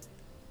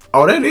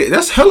 Oh,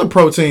 that's hella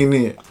protein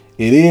then.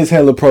 It is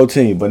hella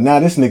protein, but now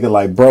this nigga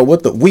like, bro,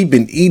 we've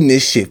been eating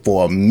this shit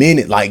for a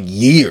minute, like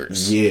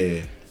years.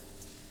 Yeah.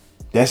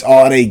 That's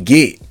all they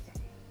get.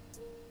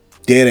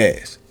 Dead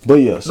ass. But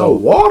yeah, so. No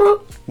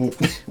water?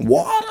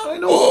 Water?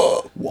 Ain't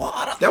no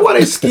water. That's why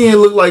their skin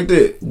look like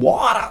that.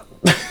 Water.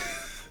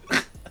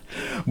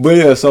 But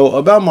yeah, so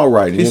about my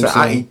writing. He said,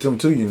 I eat them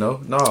too, you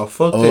know? No,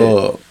 fuck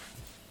that.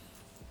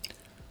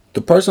 The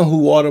person who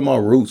watered my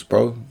roots,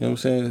 bro. You know what I'm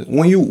saying?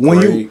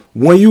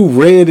 When you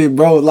read it,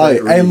 bro,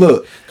 like, hey,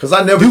 look. Because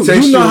I never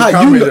text you a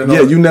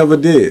comment. You never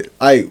did.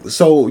 Like,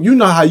 so you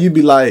know how you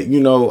be like, you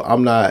know,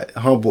 I'm not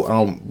humble,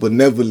 I'm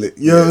benevolent.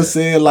 You know what I'm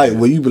saying? Like,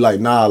 when you be like,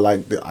 nah,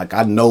 like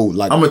I know,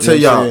 like, I'm gonna tell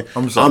y'all,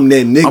 I'm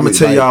that nigga. I'm gonna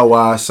tell y'all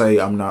why I say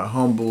I'm not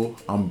humble,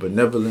 I'm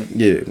benevolent.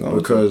 Yeah.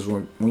 Because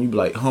when you be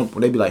like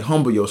humble, they be like,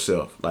 humble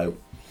yourself. Like,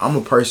 I'm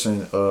a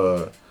person,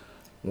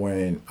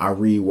 when I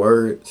read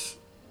words,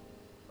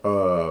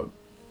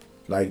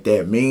 like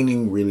that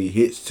meaning really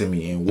hits to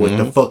me, and what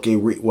the fuck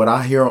what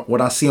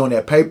I see on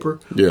that paper,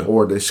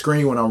 or the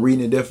screen when I'm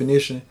reading the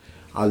definition,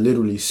 I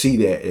literally see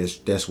that as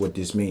that's what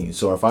this means.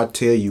 So if I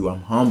tell you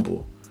I'm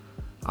humble,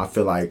 I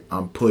feel like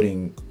I'm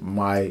putting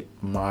my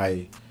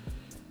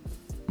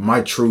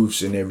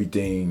truths and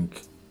everything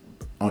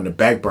on the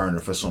back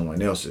burner for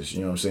someone else's. You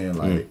know what I'm saying?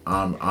 Like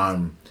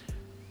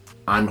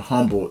I'm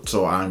humbled,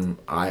 so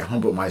I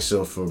humble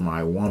myself for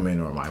my woman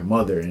or my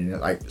mother, and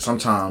like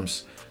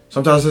sometimes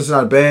it's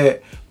not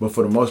bad, but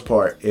for the most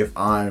part, if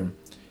I'm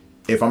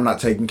not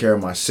taking care of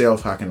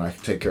myself, how can I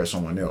take care of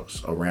someone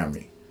else around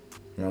me?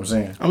 You know what I'm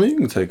saying? I mean, you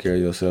can take care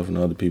of yourself and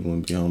other people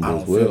and be humble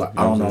as well.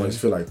 I don't always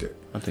feel like that.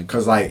 I think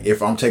because like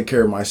if I'm taking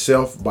care of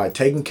myself by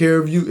taking care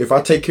of you, if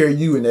I take care of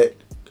you in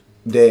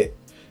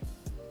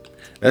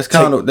that's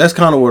kind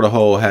of where the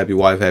whole happy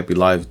wife, happy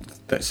life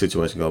that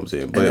situation comes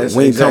in. But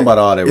we ain't talking about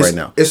all that right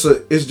now.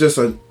 It's just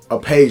a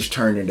page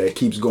turner that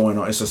keeps going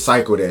on. It's a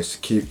cycle it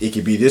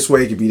could be this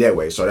way, it could be that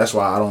way. So that's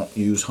why I don't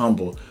use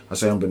humble. I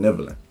say I'm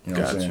benevolent. You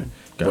know what I'm saying?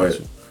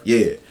 But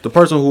yeah, the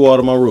person who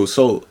watered my roots.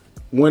 So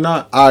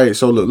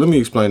so look, let me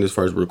explain this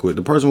first real quick.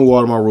 The person who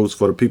watered my roots,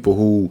 for the people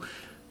who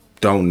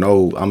don't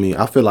know, I mean,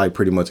 I feel like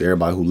pretty much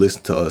everybody who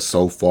listened to us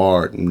so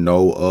far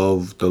know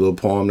of the little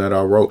poem that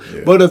I wrote.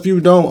 Yeah. But if you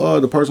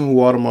don't, the person who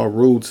watered my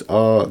roots,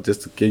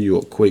 just to give you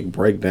a quick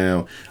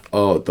breakdown,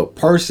 the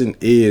person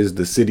is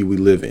the city we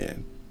live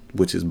in,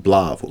 which is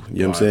Blauville.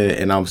 You know what I'm saying?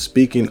 And I'm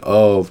speaking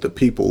of the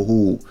people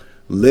who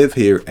live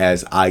here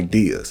as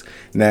ideas.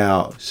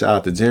 Now, shout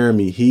out to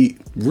Jeremy. He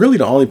really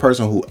the only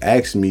person who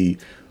asked me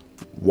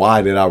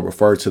why did I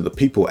refer to the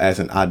people as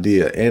an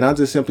idea. And I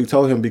just simply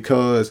told him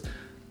because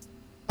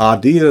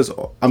ideas,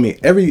 I mean,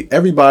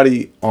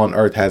 everybody on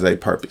earth has a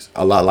purpose.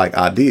 A lot like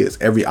ideas.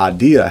 Every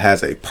idea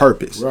has a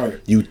purpose. Right.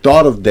 You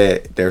thought of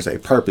that, there's a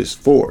purpose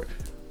for it.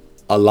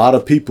 A lot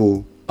of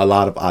people, a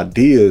lot of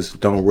ideas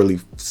don't really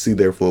see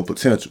their full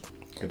potential.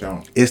 They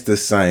don't. It's the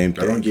same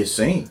thing. They don't get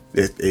seen.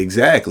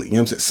 Exactly. You know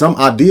what I'm saying? Some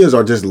ideas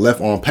are just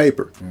left on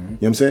paper. Mm-hmm. You know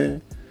what I'm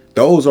saying?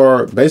 Those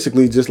are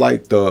basically just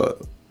like the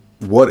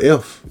what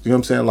if. You know what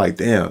I'm saying? Like,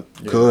 damn,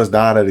 cuz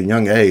died at a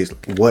young age.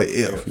 What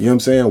if? You know what I'm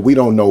saying? We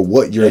don't know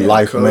what your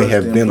life may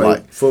have been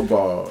like.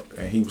 Football,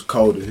 and he was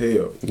cold as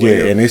hell.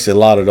 And it's a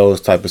lot of those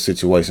type of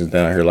situations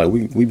down here. Like,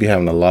 we be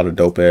having a lot of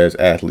dope ass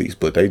athletes,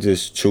 but they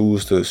just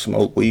choose to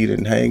smoke weed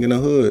and hang in the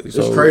hood. It's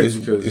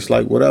crazy because it's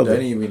like whatever. That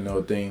ain't even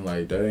no thing.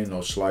 Like, that ain't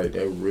no slight.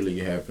 That really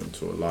happened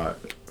to a lot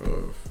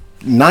of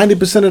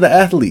 90% of the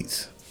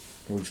athletes.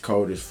 Who's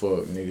cold as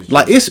fuck, niggas.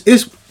 Like,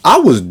 I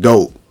was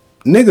dope.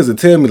 Niggas would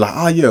tell me like,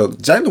 oh yeah,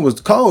 Jalen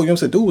was cold, you know what I'm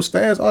saying? Dude was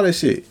fast, all that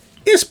shit.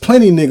 It's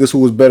plenty niggas who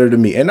was better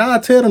than me. And I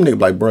tell them niggas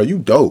like, bro, you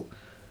dope.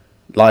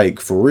 Like,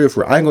 for real.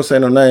 I ain't gonna say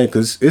no name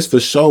because it's for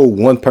sure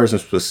one person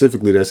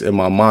specifically that's in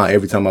my mind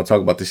every time I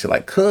talk about this shit.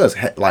 Like, cuz,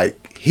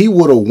 like, he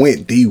would have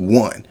went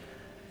D1.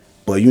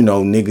 But, you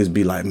know, niggas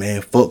be like,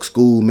 man, fuck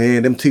school,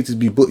 man. Them teachers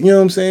be, you know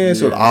what I'm saying? Yeah,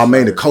 so, oh,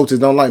 man, the coaches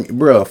don't like me.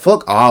 Bro,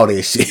 fuck all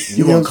that shit.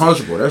 You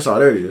uncomfortable. That's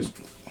all that is.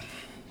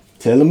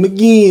 Tell him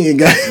again,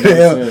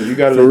 goddamn. You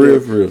gotta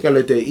You gotta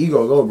let that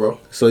ego go, bro.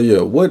 So yeah,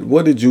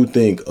 what did you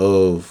think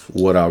of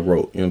what I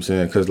wrote? You know what I'm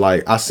saying? Because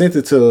like I sent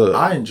it to.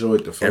 I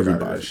enjoyed the fuck out of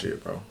that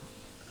shit, bro.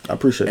 I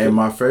appreciate it. And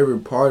my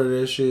favorite part of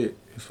that shit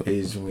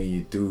is when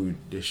you do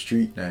the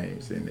street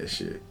names and that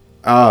shit.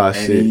 Ah,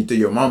 shit. And then you threw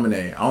your mama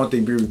name. I don't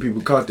think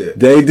people caught that.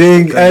 They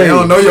didn't. They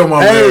don't know your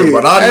mama name,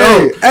 but I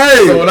know.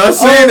 So when I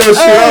seen that shit,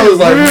 I was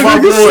like,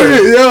 my boy.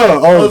 Yeah.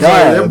 Oh, God.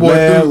 Like, that boy,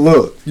 man,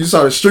 look. You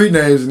saw the street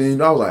names, and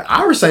then I was like,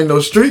 Iris ain't no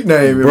street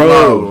name in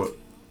Blauville.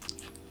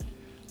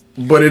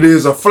 But it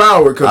is a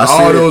flower, because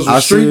all those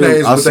were street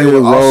names, but they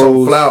were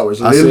also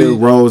flowers. I said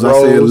Rose. I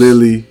said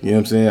Lily. You know what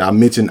I'm saying? I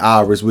mentioned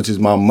Iris, which is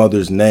my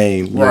mother's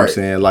name. You know what I'm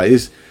saying? Like,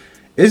 it's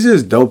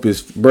just dope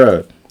as,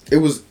 bruh. It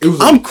was.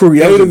 I'm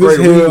creative as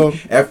hell.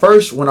 At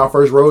first, when I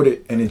first wrote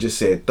it, and it just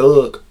said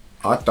Thug,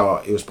 I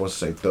thought it was supposed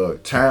to say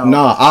Thug Town.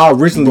 Nah, I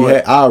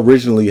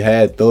originally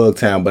had Thug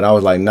Town, but I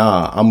was like,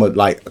 nah,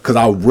 cause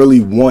I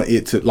really want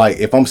it to, like,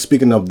 if I'm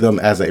speaking of them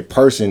as a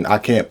person, I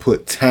can't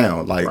put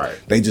town. Like,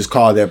 they just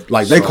call that,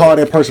 like, they call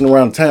that person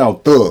around town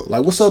Thug.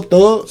 Like, what's up,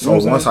 Thug? So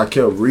once I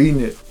kept reading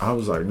it, I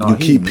was like, no, nah, you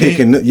keep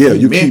picking up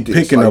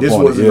on this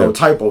it. wasn't no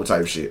typo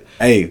type shit.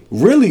 Hey,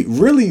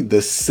 really,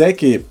 the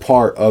second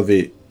part of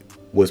it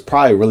was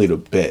probably really the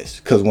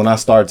best, because when I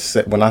started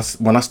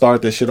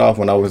this shit off,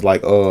 when I was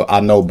like, I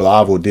know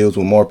Blavo deals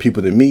with more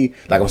people than me,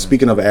 like I'm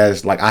speaking of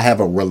as like I have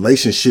a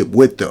relationship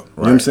with them. You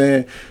know what I'm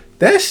saying?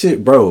 That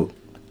shit, bro,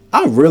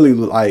 I really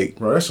like.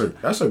 Bro, that's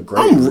a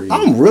great read.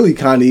 I'm really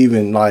kind of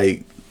even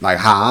like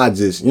how I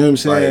just, you know what I'm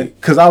saying?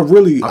 Because I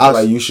feel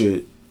like you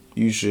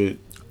should.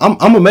 I'm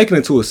gonna make it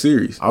into a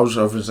series. I was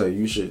gonna say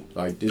you should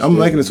like this. I'm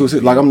making it into a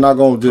series. Like I'm not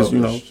gonna just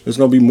published. It's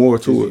gonna be more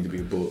to it. To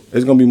be a book.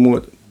 It's gonna be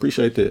more.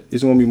 Appreciate that.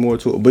 It's gonna be more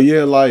to it. But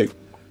yeah, like,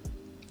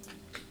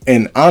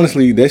 and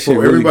honestly, that shit.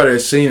 For everybody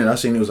that's seen it, I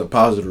seen it was a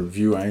positive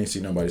review. I ain't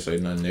seen nobody say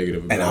nothing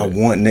negative about it. And I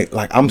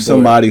want I'm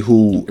somebody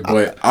who.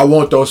 But I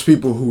want those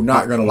people who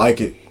not gonna like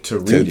it to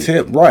read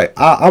it. Right.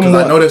 I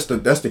know that's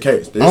the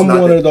case. I'm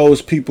one of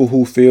those people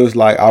who feels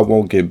like I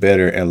won't get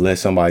better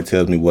unless somebody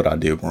tells me what I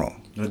did wrong.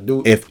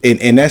 If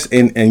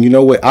you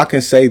know what, I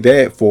can say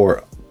that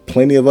for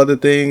plenty of other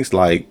things,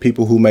 like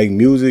people who make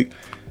music.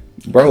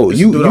 Bro,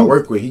 I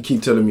work with, he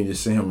keep telling me to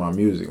send him my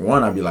music.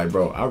 One, I'd be like,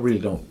 bro, I really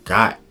don't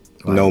got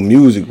no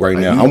music right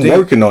now. I'm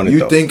working on it.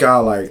 You think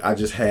I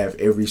just have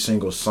every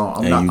single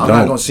song? I'm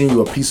not gonna send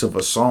you a piece of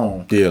a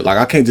song. Yeah, like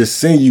I can't just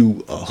send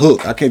you a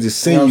hook. I can't just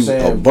send you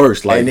a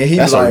verse. Like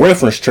that's a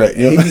reference track.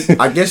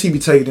 I guess he be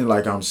taking it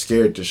like I'm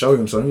scared to show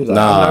him. So he's like,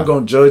 I'm not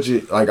gonna judge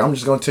it. Like I'm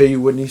just gonna tell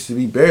you what needs to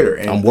be better.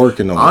 And I'm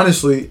working on it.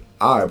 Honestly,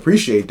 I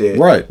appreciate that.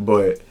 Right.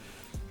 But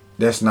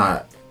that's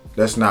not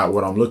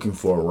what I'm looking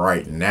for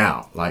right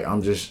now. Like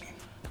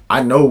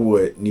I know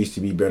what needs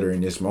to be better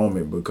in this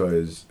moment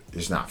because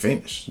it's not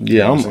finished.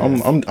 Yeah,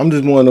 I'm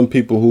just one of them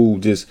people who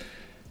just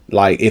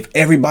like, if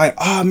everybody,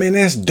 oh man,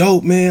 that's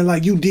dope, man.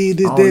 Like you did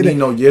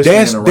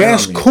this,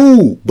 that's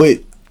cool. But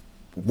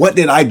what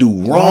did I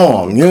do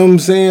wrong? You know what I'm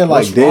saying?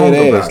 Like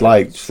dead ass,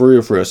 like for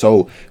real.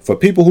 So for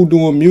people who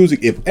doing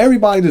music, if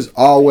everybody just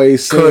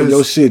always saying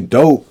your shit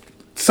dope,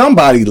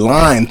 somebody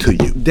lying to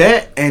you.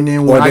 That, and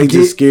then when I get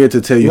just scared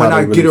to tell you how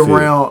they really feel. When I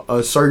get around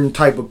a certain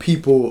type of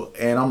people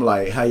and I'm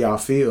like, how y'all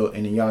feel,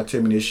 and then y'all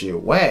tell me this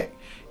shit whack,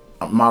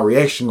 my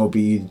reaction gonna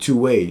be two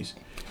ways.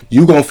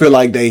 You gonna feel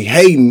like they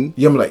hating.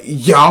 Yeah, I'm like,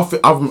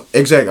 I'm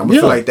gonna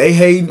feel like they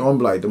hating. I'm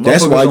like, the motherfuckers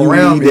that's why you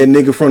around need that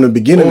nigga from the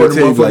beginning to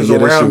tell you like, yeah,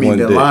 that shit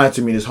been lying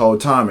to me this whole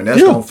time, and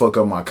that's gonna fuck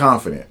up my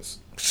confidence.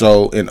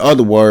 So, in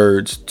other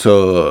words,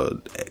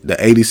 to the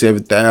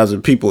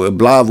 87,000 people in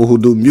Blavo who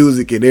do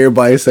music and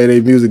everybody say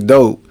they music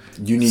dope,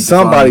 you need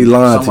somebody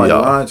lying to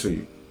y'all. Lying to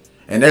you.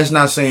 And that's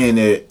not saying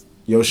that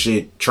your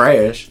shit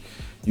trash.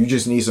 You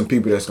just need some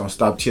people that's gonna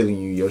stop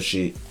telling you your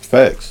shit.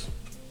 Facts.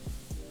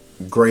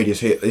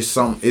 Greatest hit. It's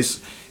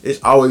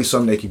always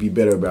something that can be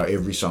better about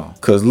every song.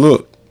 Cause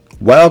look,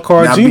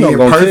 Wildcard Gino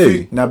gonna tell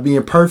you. Now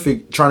being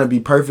perfect, trying to be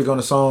perfect on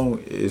a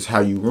song is how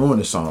you ruin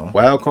a song.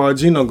 Wildcard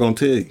Gino gonna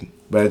tell you.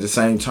 But at the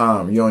same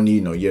time, you don't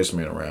need no yes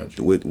man around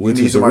you. Which you need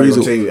is somebody the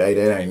reason, to tell you, hey,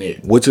 that ain't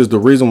it. Which is the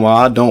reason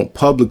why I don't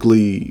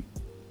publicly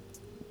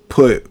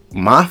put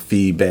my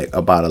feedback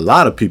about a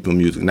lot of people's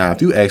music. Now,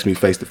 if you ask me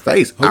face to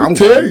face, I'm gonna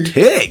tell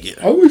you.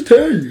 I will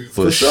tell you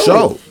for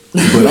sure.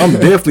 But I'm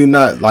definitely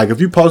not, like, if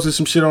you posted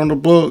some shit on the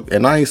book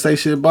and I ain't say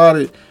shit about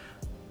it,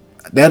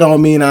 that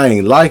don't mean I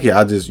ain't like it.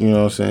 I just, you know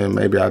what I'm saying,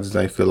 maybe I just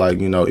ain't feel like,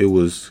 you know, it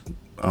was,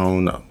 I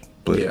don't know.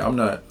 But yeah, I'm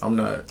not.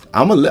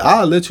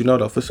 I'll let you know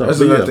though for sure. That's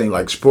another thing,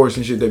 like sports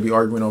and shit. They be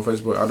arguing on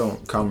Facebook. I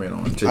don't comment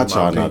on it. I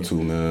try not to,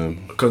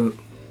 man. Cause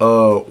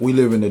we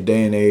live in a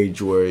day and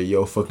age where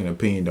your fucking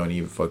opinion don't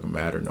even fucking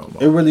matter no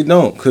more. It really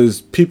don't,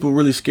 cause people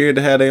really scared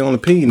to have their own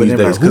opinion these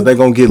days, cause they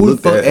gonna get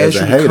looked at as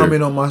a hater.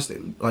 Comment on my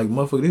like,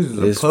 motherfucker, this is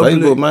it's a public,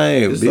 Facebook,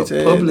 man. This is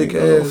a public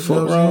ass.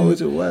 What's wrong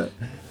with you? What?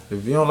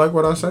 If you don't like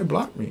what I say,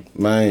 block me.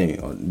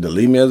 Man,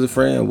 delete me as a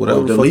friend,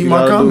 whatever. Delete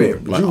my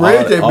comment. But you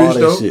read that bitch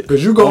though, shit.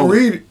 Cause you gonna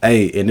read it.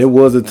 Hey, and there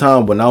was a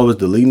time when I was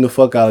deleting the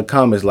fuck out of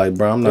comments. Like,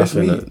 bro, I'm not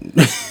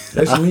finna.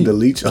 That's me.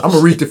 Delete you. I'm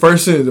gonna read the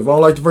first sentence. If I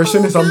don't like the first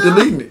sentence, I'm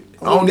deleting it.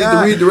 I don't need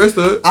to read the rest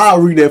of it.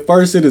 I'll read that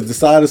first sentence,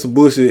 decide it's some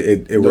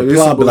bullshit, and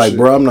reply, be like,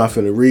 bro, I'm not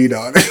finna read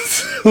all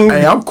this.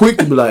 Hey, I'm quick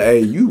to be like,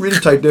 hey, you really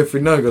type that for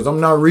nothing, because I'm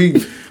not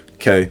reading.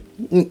 Okay.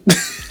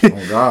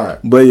 Oh, God.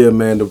 But yeah,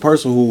 man, the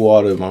person who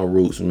watered my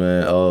roots,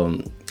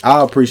 man,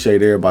 I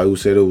appreciate everybody who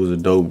said it was a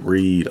dope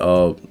read.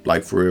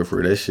 Like, for real,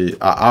 that shit.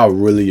 I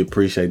really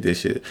appreciate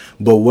this shit.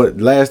 But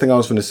last thing I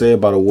was finna say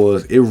about it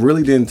was, it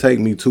really didn't take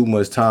me too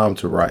much time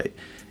to write.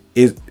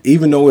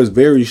 Even though it's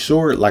very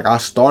short, like I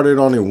started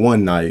on it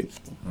one night.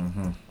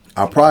 Mm-hmm.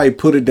 I probably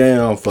put it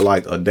down for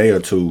like a day or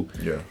two.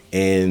 Yeah.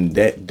 And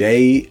that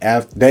day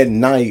after that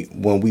night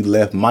when we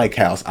left Mike's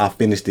house, I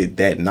finished it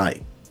that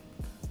night.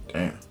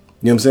 Damn. You know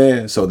what I'm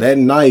saying? So that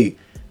night,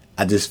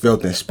 I just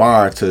felt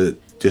inspired to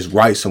just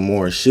write some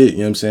more shit, you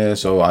know what I'm saying?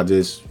 So I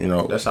just,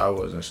 that's how I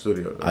was in the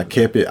studio though. I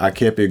kept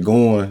it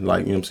going,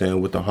 like, you know what I'm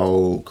saying, with the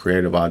whole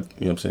creative, you know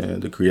what I'm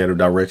saying, the creative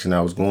direction I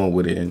was going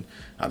with it, and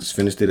I just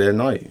finished it at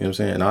night, you know what I'm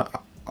saying? And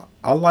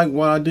I like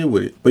what I did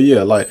with it. But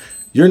yeah, like,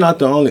 you're not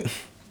the only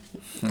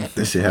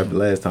this shit happened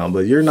last time,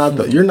 but you're not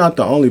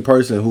the only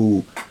person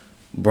who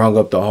brung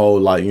up the whole,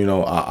 like,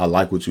 I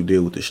like what you did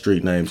with the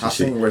street names and I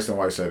seen Weston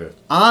White say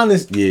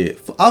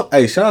that.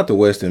 Hey, shout out to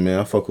Weston, man.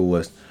 I fuck with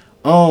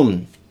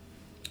Weston.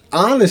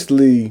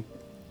 Honestly,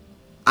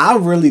 I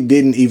really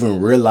didn't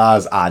even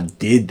realize I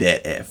did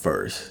that at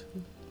first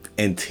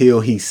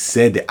until he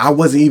said it. I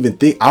was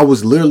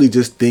literally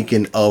just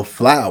thinking of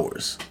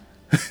flowers.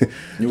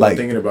 You weren't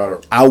thinking about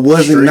it. I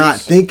wasn't not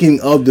thinking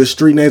of the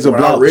street names of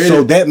flowers.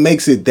 So that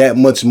makes it that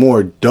much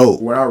more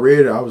dope. When I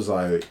read it, I was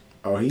like,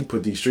 oh, he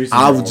put these streets in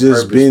I've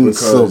just been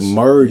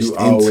submerged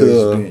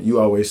into you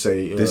always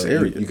say this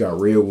area. You got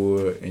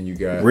Redwood and you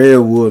got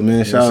Redwood,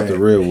 man. Shout out to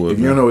Redwood. If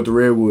you don't know what the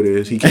Redwood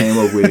is, he came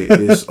up with it.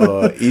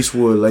 It's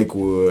Eastwood,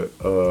 Lakewood,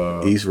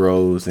 East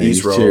Rose, and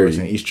East Rose Cherry.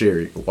 And East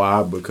Cherry.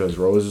 Why? Because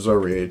roses are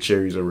red,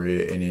 cherries are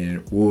red, and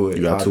then wood.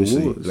 You got two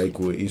woods.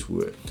 Lakewood,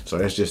 Eastwood. So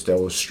that's just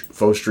those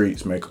 4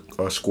 streets make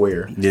a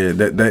square. Yeah,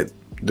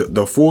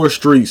 the 4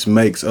 streets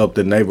makes up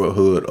the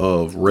neighborhood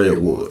of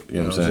Redwood.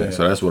 You know what I'm saying?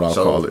 So that's what I'll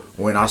call it.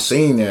 When I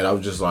seen that, I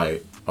was just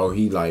like, oh,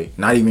 he like,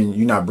 not even,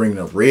 you're not bringing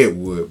up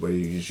Redwood, but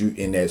it's you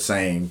in that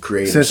same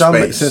creative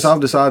space. Since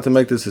I've decided to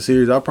make this a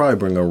series, I'll probably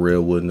bring up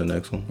Redwood in the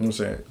next one. You know what I'm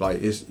saying?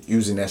 Like, it's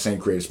using that same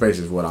creative space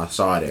is what I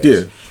saw it as.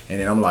 Yeah. And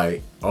then I'm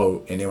like,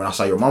 oh, and then when I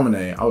saw your mama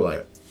name, I was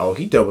like, oh,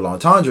 he double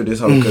entendre this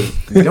hoe,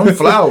 because them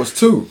flowers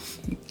too.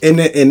 And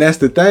that's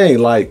the thing,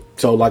 like,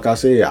 so like I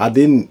said, I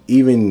didn't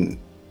even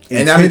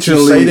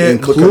intentionally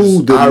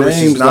include the Iris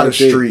names is not like a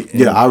street.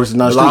 Yeah, Iris is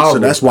not a street. So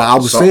that's why I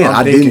was saying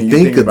I didn't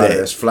think of that.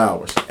 As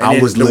flowers. And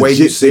I was the way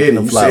you said it,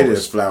 you said it as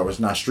as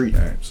flowers, not street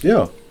names.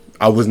 Yeah,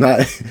 I was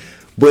not.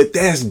 But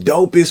that's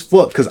dope as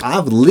fuck because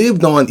I've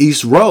lived on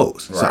East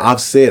Rose, so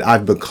I've said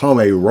I've become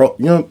a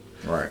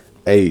right.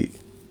 Hey,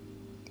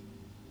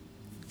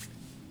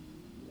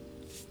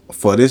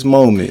 for this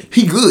moment,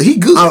 he good.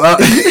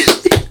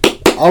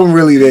 I'm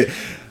really that.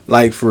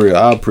 Like, for real,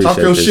 I appreciate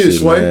Talk your this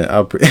shit,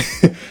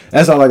 man.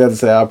 That's all I got to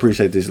say. I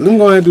appreciate this. Let me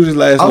go ahead and do this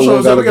last one. I'm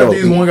sure we got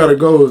these. One gotta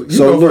go. You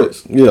go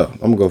first. Yeah, I'm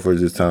gonna go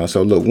first this time.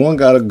 So look, one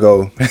gotta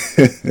go.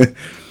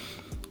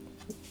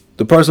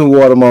 The person who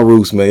watered my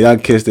roots, man. Y'all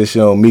catch this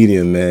shit on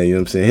Medium, man. You know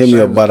what I'm saying? Hit me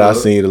up about it. I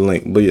seen the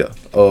link. But yeah,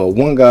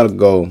 one gotta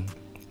go.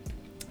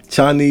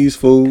 Chinese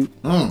food.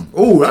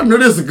 Ooh, I know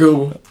this is a good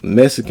one.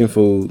 Mexican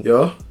food.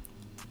 Yeah.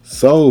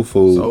 Soul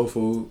food. Soul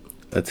food.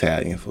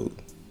 Italian food.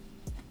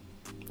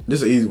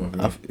 This is an easy one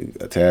for me.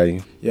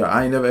 Italian. Yeah,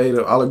 I ain't never ate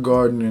an Olive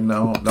Garden, and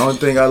the only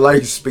thing I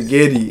like is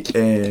spaghetti.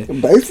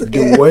 And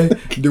basically,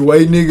 the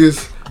way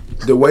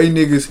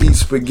niggas eat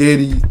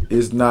spaghetti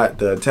is not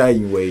the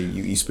Italian way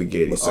you eat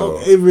spaghetti. So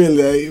it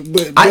really ain't.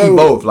 But I eat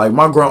both. Like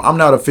I'm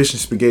not a fish and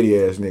spaghetti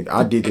ass nigga.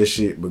 I did this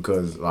shit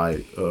because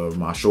like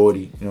my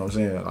shorty. You know what I'm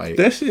saying? Like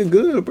that shit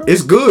good, bro.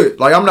 It's good.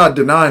 Like I'm not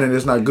denying it.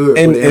 It's not good.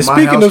 And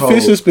speaking of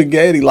fish and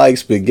spaghetti, like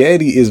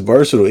spaghetti is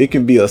versatile. It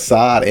can be a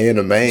side and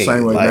a main.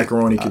 Same way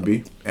macaroni could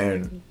be.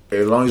 And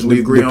as long as we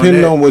agree on that.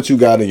 Depending on what you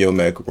got in your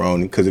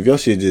macaroni, because if your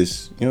shit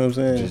just, you know what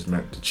I'm saying, just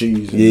the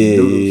cheese.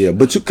 Yeah.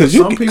 But because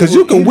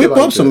you can whip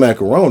up some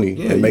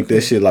macaroni and make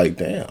that shit like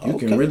damn. You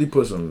can really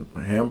put some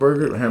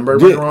hamburger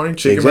macaroni,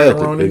 chicken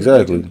macaroni.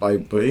 Exactly.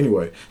 Like, but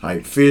anyway,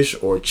 like fish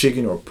or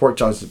chicken or pork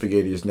chops and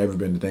spaghetti has never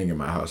been the thing in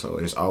my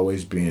household. It's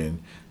always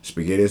been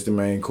spaghetti as the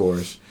main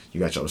course. You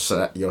got your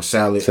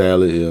salad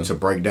yeah. to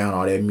break down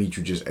all that meat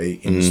you just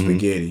ate in the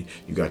spaghetti.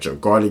 You got your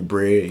garlic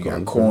bread. You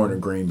got corn and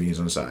green beans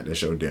on the side.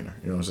 That's your dinner.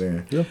 You know what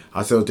I'm saying? Yeah.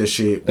 I felt that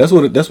shit. That's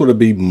what it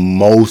be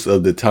most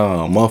of the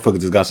time.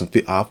 Motherfuckers just got some.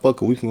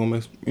 Fuck it, we can go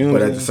make. You know.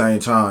 But at the same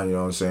time, you know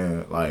what I'm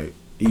saying? Like,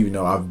 even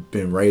though I've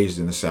been raised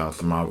in the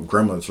South, my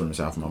grandmother's from the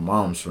South, my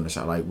mom's from the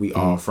South. Like, we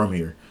all from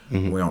here.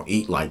 We don't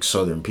eat like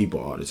Southern people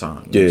all the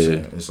time. You know what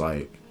I'm saying? It's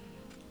like,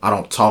 I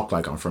don't talk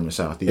like I'm from the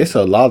South either. It's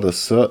a lot of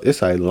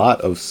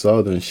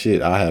Southern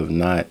shit I have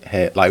not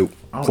had. Like,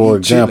 for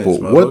example,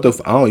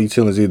 chitlins, I don't eat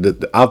chitlins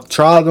either. I've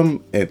tried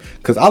them, and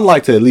because I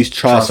like to at least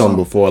try something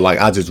before. Like,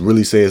 I just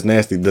really say it's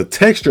nasty. The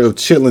texture of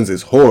chitlins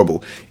is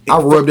horrible. I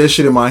rubbed that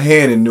shit in my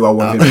hand and knew I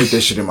wasn't gonna put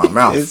that shit in my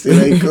mouth.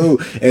 It ain't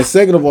cool. And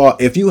second of all,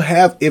 if you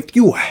have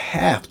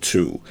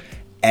to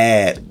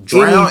add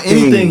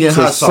anything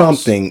to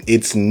something,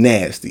 it's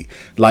nasty.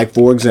 Like,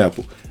 for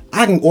example,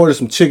 I can order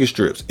some chicken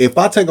strips. If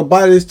I take a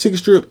bite of this chicken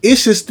strip, it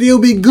should still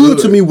be good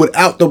to me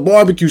without the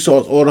barbecue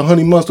sauce or the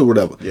honey mustard or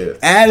whatever. Yeah.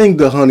 Adding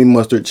the honey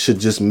mustard should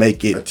just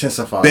make it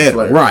intensify better.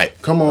 Flavor. Right.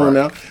 Come on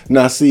now.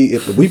 Now see,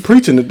 if we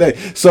preaching today.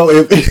 So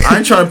if I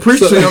ain't trying to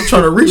preach to you, I'm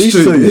trying to reach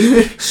to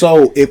you.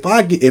 So if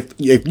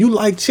you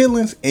like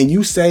chitlins and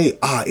you say,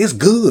 it's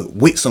good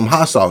with some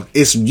hot sauce,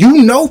 it's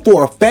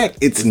for a fact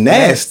it's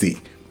nasty.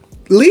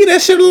 Leave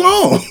that shit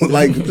alone.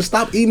 Like,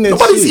 stop eating that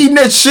Nobody's shit. eating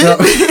that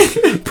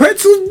shit.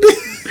 Pretzels.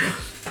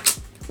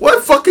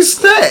 What fucking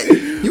snack?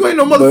 You ain't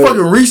no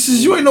motherfucking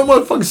Reese's. You ain't no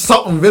motherfucking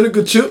salt and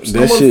vinegar chips.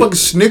 No motherfucking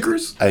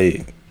Snickers.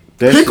 Hey.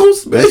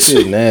 Pickles? That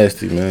shit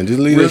nasty, man. Just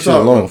leave that shit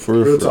alone. For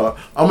real. Talk.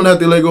 I'm gonna have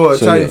to let go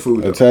of Italian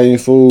food. Italian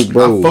food,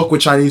 bro. I fuck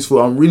with Chinese food.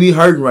 I'm really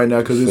hurting right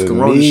now because it's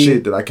Corona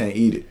shit that I can't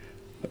eat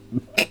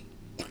it.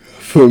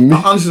 For me,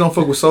 I honestly don't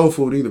fuck with soul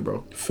food either,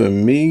 bro. For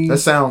me, that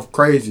sounds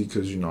crazy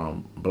because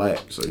I'm black.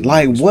 So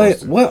like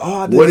what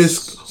are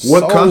this?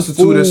 What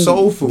constitutes as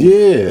soul food?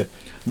 Yeah.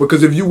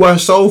 Because if you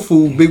watch Soul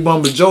Food, Big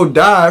Mama Joe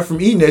died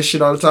from eating that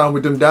shit all the time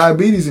with them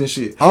diabetes and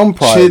shit. I'm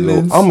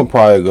gonna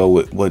probably go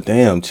with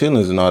damn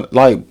chillins and all that.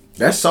 Like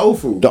that's soul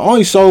food. The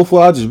only soul food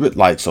I just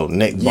like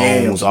neck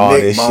bones, all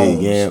that shit.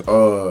 Yeah,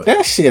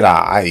 that shit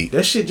I ate.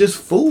 That shit just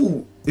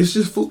food. It's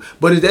just food,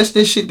 but that's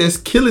the shit that's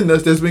killing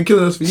us. That's been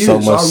killing us for years. So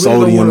much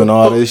sodium and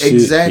all that shit.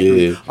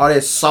 Exactly. Yeah. All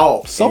that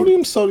salt.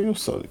 Sodium. You know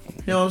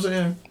what I'm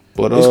saying?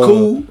 But it's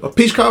cool. A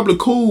peach cobbler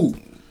cool.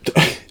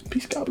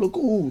 Peach cobbler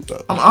cool.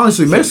 I'm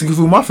honestly Mexican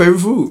food. My favorite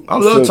food. I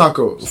love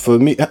tacos. For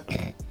me,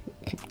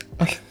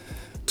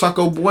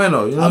 Taco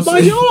Bueno. You know what I'm saying? I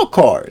buy your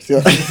cars.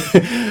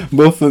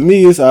 But for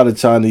me, it's out of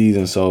Chinese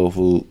and soul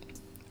food.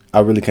 I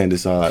really can't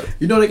decide.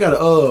 You know they got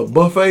a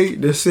buffet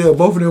that sell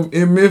both of them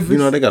in Memphis. You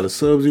know they got a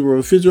Sub-Zero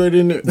refrigerator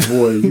in there.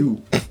 Boy,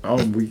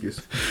 I'm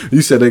weakest.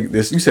 You said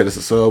it's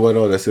a Subway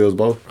though that sells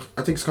both.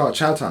 I think it's called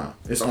Chow Time.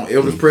 It's on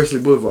Elvis Presley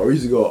Boulevard. We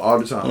used to go all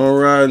the time. On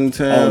riding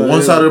town. On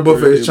one side of the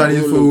buffet is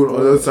Chinese food.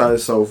 On the other side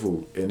is soul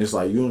food. And it's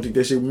like you don't think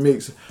that shit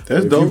mix.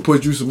 That's dope. If you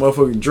put you some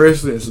motherfucking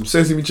dressing and some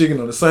sesame chicken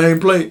on the same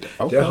plate,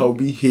 that hoe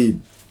be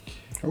hidden.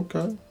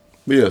 Okay.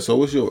 But yeah. So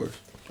what's yours?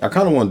 I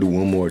kind of want to do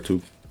one more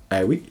too.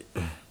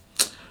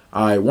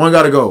 All right, one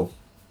gotta go.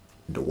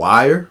 The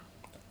Wire.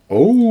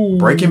 Oh.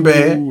 Breaking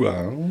Bad.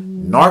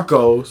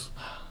 Narcos.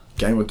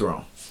 Game of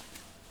Thrones.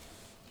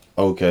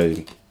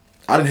 Okay.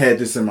 I done had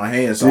this in my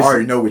hand, so I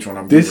already know which one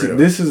I'm getting rid of.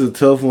 This is a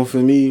tough one for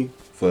me.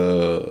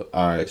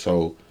 Alright,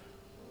 so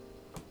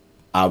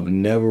I've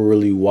never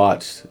really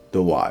watched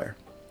The Wire.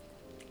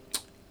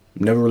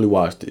 Never really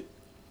watched it.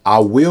 I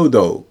will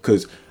though,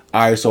 cause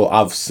so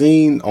I've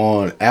seen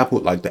on Apple,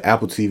 like the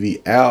Apple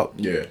TV app.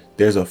 Yeah.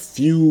 There's a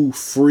few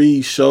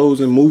free shows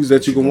and movies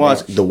that you can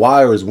watch. The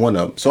Wire is one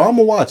of them. So I'm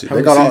gonna watch it.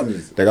 They got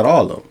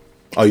all of them.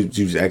 Oh, you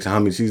just ask how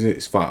many seasons?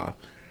 It's 5.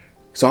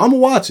 So I'm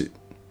gonna watch it.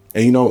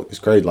 And it's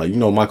crazy. Like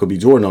Michael B.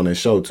 Jordan on that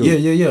show too.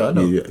 Yeah. I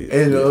know. Yeah.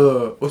 And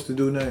what's the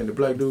dude name? The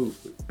black dude,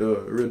 the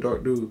real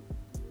dark dude.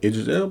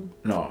 Idris Elba?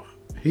 No,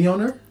 he on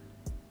there?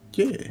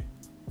 Yeah,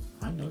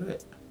 I know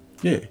that.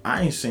 Yeah.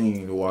 I ain't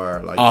seen The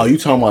Wire like that. You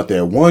talking about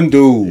that one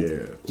dude.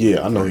 Yeah.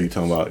 Yeah, I know who you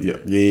talking about. Yeah.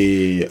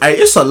 Hey,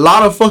 it's a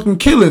lot of fucking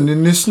killing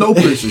in this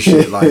Snowpiercer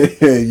shit. Like,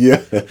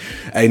 yeah.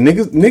 Hey,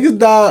 niggas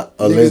died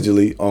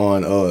allegedly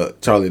on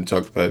Charlie and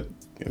Chocolate Factory.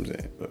 You know what I'm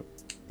saying?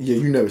 Yeah,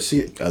 you never see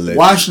it. Allegedly.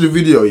 Watch the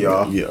video,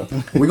 y'all. Yeah.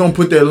 We're gonna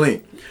put that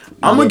link.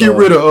 I'm gonna get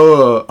rid of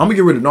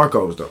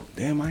Narcos though.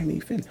 Damn, I ain't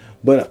even finished.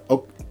 But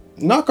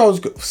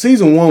Narcos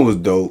season 1 was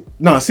dope.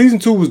 No, season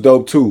 2 was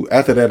dope too.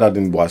 After that, I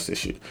didn't watch this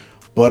shit.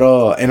 But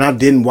and I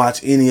didn't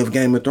watch any of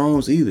Game of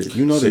Thrones either.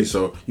 You know that.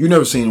 So you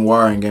never seen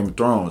Wire and Game of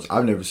Thrones.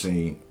 I've never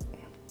seen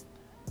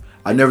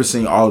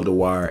all of The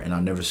Wire, and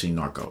I've never seen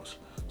Narcos.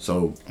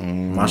 So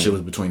my shit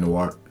was between The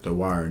Wire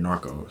and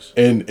Narcos.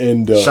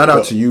 And shout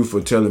out to you for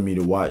telling me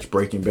to watch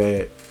Breaking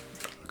Bad.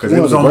 Because it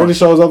was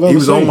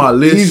on my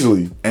list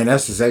easily, and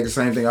that's the exact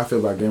same thing I feel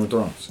about Game of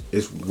Thrones.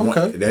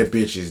 That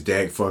bitch is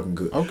dag fucking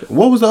good. Okay,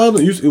 what was the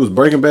other? It was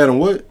Breaking Bad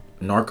and what?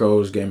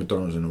 Narcos, Game of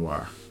Thrones, and The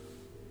Wire.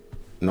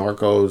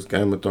 Narcos,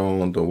 Game of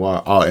Thrones, The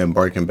Wire, and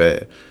Breaking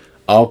Bad.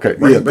 Okay,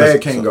 Breaking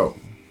Bad can't go,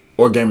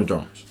 or Game of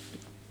Thrones.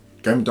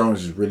 Game of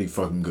Thrones is really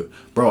fucking good,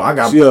 bro.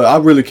 I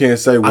really can't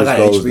say which I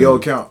got HBO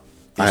account.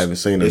 I haven't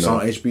seen it. It's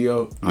on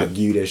HBO. Yeah. I give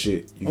you that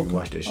shit. You can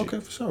watch that shit. Okay,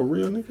 for sure.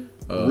 Real nigga.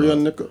 Real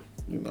nigga.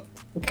 You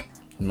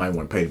might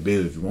want to pay the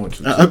bill if you want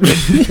to. No, I'm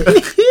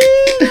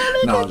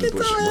just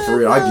bullshit. But for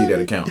real, I give you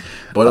that account.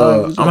 But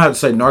I'm gonna have to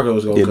say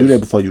Narcos. Yeah, do that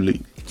before you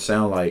leave.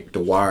 Sound like The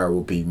Wire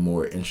will be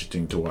more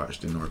interesting to watch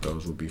than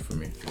Narcos would be for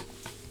me.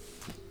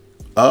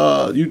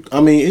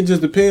 It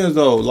just depends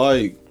though.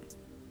 Like,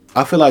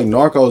 I feel like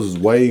Narcos is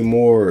way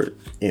more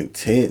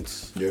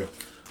intense. Yeah.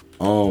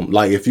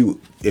 Like if you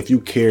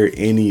care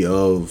any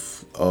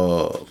of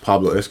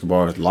Pablo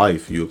Escobar's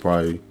life, you'll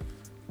probably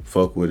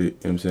fuck with it. You know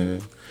what I'm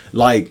saying?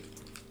 Like,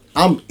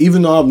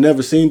 even though I've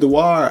never seen The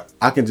Wire,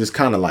 I can just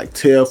kind of like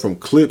tell from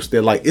clips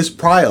that like it's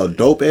probably a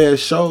dope ass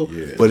show,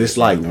 but it's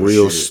like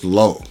real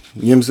slow.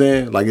 You know what I'm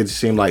saying? Like, it just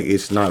seems like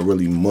it's not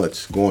really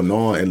much going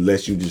on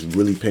unless you just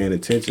really paying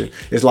attention.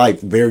 It's like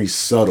very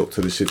subtle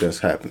to the shit that's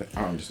happening.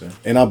 I understand.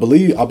 And I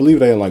believe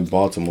they're in like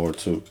Baltimore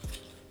too.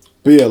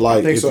 But yeah, like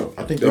I think so.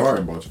 I think they are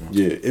in Baltimore.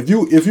 Yeah, if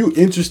you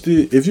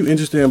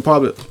interested in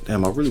Pablo,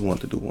 damn, I really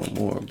want to do one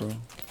more, bro.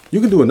 You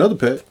can do another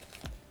pack.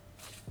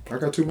 I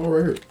got 2 more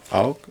right here.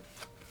 Oh,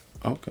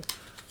 okay.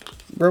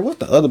 Bro, what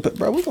the other pack?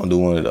 Bro, we're gonna do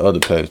one of the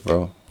other packs,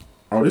 bro.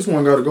 Oh, this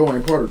one gotta go.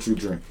 Ain't part of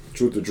Truth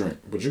or Drink.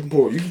 But you can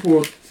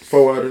pull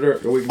 4 out of there.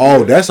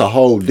 That's a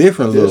whole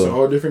different it's a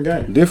whole different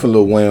game. Different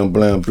little wham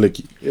blam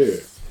blicky. Yeah,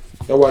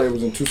 that's why they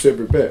was in 2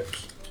 separate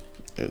packs.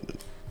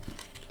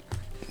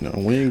 No,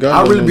 we ain't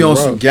got. I really be on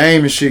some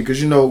game and shit, cause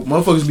you know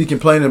motherfuckers be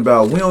complaining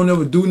about we don't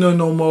never do nothing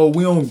no more.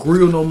 We don't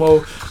grill no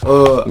more.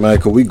 Man,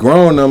 cause we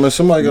grown now, man.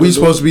 Somebody got. We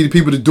supposed to be the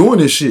people that doing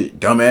this shit,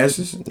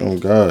 dumbasses. Oh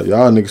God,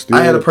 y'all niggas still.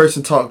 I had a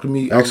person talk to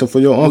me asking for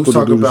your uncle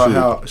to do about shit.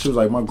 how she was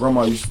like, my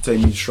grandma used to take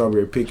me to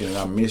strawberry picking, and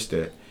I missed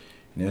that.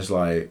 And it's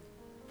like,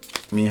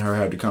 me and her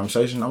had the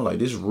conversation. I'm like,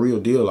 this is real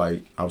deal.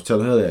 Like I was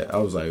telling her that I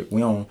was like,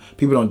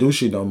 people don't do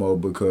shit no more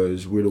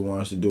because we're the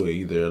ones to do it.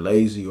 Either they're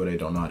lazy or they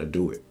don't know how to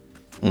do it.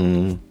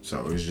 Mm-hmm.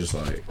 So it's just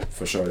like,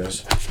 for sure,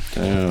 that's.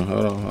 Damn,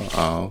 hold on.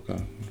 Oh,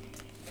 okay.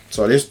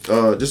 So this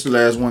the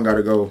last one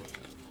gotta go.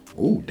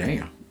 Ooh,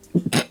 damn.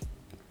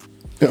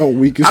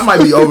 I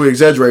might be over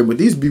exaggerating, but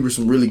these be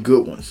some really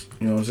good ones.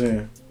 You know what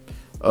I'm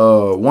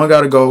saying? One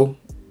gotta go.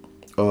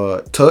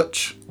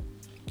 Touch.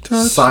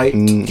 Sight,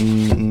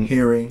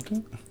 hearing,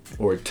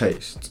 or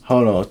taste.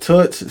 Hold on.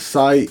 Touch,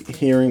 sight,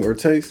 hearing, or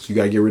taste. You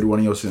gotta get rid of one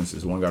of your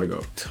senses. One gotta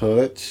go.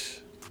 Touch.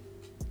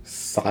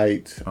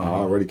 Sight. I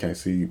already can't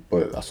see,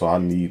 but so I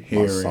need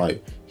hearing. My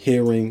sight.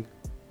 Hearing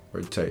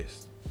or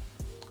taste.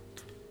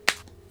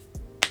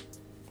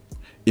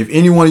 If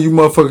any one of you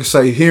motherfuckers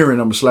say hearing,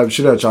 I'm gonna slap the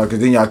shit out y'all, because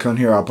then y'all couldn't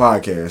hear our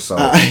podcast. So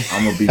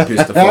I'm gonna be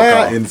pissed the fuck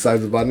off.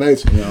 Insights by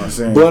nature. You know what I'm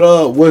saying?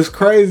 But what's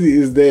crazy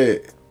is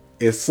that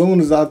as soon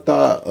as I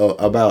thought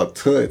about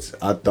touch,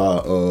 I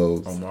thought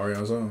of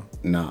Mario's song.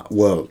 Nah,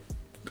 well,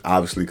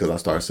 obviously because I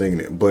started singing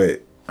it,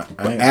 but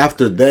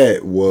after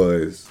that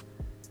was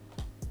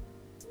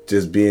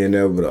just being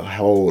able to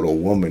hold a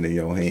woman in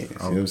your hands. You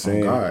know what I'm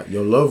saying? God,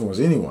 your loved ones,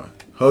 anyone.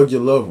 Hug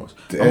your loved ones.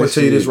 I'm gonna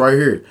tell you this right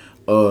here.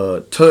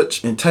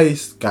 Touch and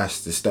taste got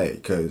to stay,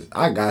 cause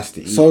I got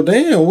to eat. So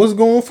damn, what's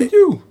going for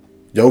you?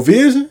 Your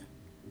vision?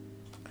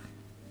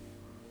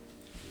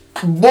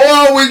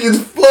 Boy, we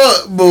as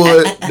fuck,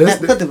 boy.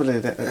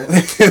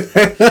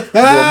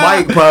 Well,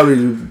 Mike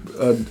probably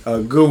a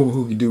good one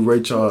who can do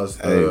Ray Charles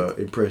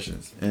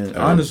impressions. And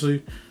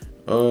honestly,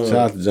 shout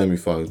out to Jamie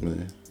Foxx,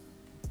 man.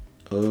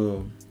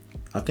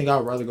 I think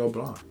I'd rather go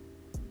blonde.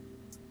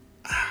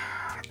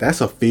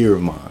 That's a fear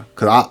of mine,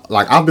 cause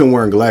I've been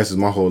wearing glasses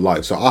my whole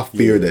life, so I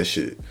fear that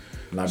shit.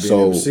 Not being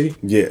able to see.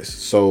 Yes,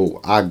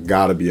 so I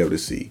gotta be able to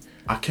see.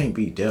 I can't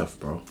be deaf,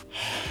 bro.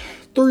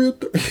 3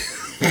 of 3.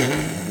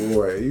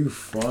 Boy, you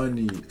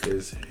funny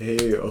as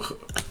hell.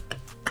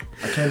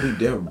 I can't be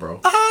deaf,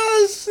 bro.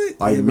 Ah, shit.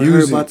 Like you music.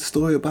 Heard about the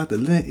story about the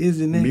lint,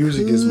 isn't it?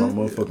 Music is my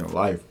motherfucking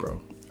life,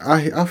 bro.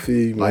 I feel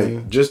you, man.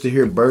 Like just to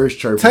hear birds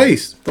chirping.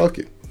 Taste, fuck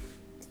it.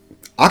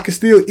 I can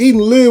still eat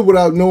and live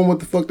without knowing what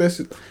the fuck that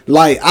shit.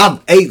 Like I've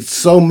ate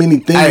so many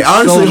things. Hey,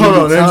 honestly, hold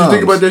on. Did you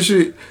think about that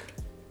shit?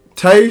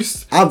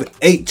 Taste. I've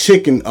ate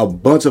chicken a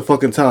bunch of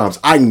fucking times.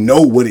 I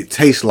know what it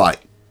tastes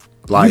like.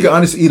 Like you can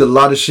honestly eat a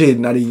lot of shit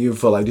and not even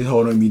feel like this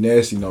whole don't be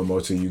nasty no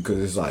more to you, because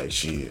it's like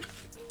shit.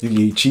 You can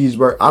eat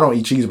cheeseburger. I don't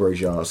eat cheeseburgers,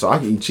 y'all, so I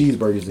can eat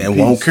cheeseburgers and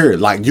won't care.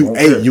 Like you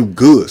ate, you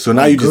good. So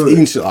now you just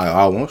eating shit like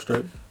I want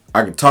straight.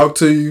 I can talk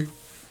to you,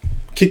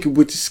 kick it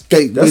with your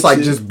skate. That's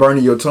like just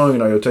burning your tongue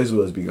and all your taste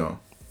buds be gone.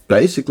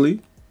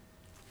 Basically,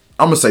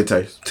 I'm gonna say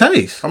taste.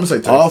 Taste. I'm gonna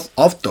say taste.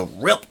 Off the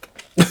rip.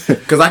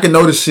 Cause I can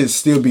know this shit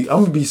still be.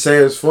 I'm gonna be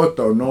sad as fuck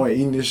though, knowing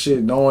eating this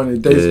shit, knowing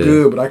it tastes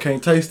good, but I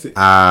can't taste it.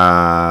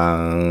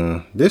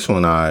 This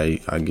one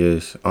I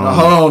guess.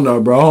 Hold on, no,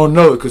 bro. I don't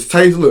know, cause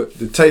taste. Look,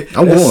 the taste.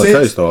 I'm going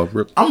taste off.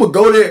 I'm gonna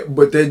go there,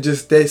 but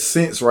that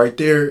sense right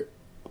there,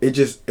 it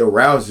just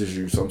arouses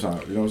you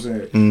sometimes. You know what I'm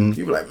saying? Mm-hmm.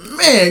 You be like,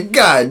 man,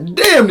 god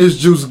damn, this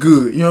juice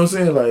good. You know what I'm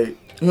saying? Like.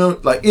 You know,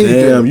 like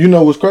anything. Damn, you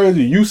know what's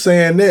crazy? You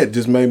saying that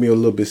just made me a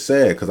little bit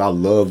sad because I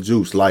love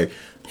juice. Like,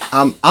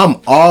 I'm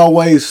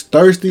always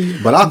thirsty,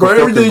 but I can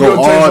fucking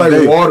go all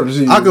day. Water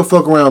I can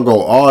fuck around,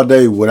 go all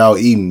day without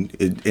eating,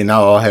 and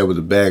all I had was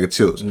a bag of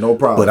chips. No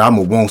problem. But I'm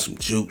gonna want some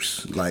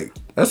juice. Like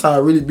that's how I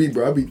really be,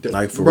 bro. I be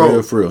like for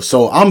real.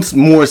 So I'm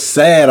more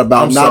sad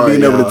about not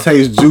being able to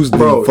taste juice than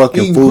the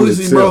fucking food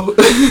pussy, itself. Bro.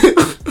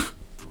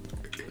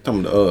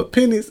 Talking about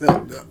pennies.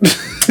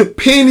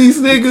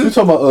 Pennies, nigga. You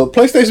talking about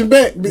PlayStation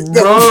back, bro?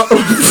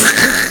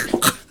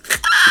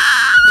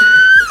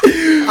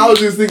 I was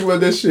just thinking about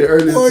that shit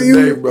earlier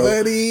today, bro.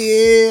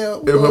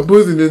 If her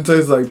pussy didn't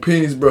taste like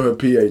pennies, bro, her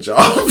pH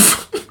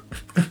off.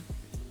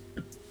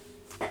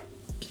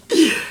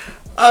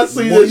 I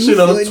see that shit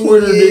on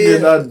Twitter, nigga,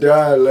 and I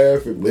died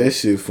laughing, bro. That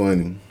shit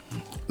funny.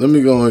 Let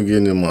me go and get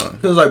in mine.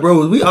 It was like,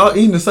 bro, we all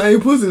eating the same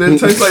pussy that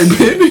tastes like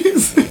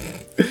pennies?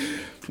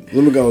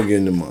 Let me go and get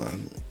into mine.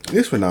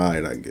 This one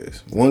alright, I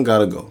guess. One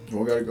gotta go.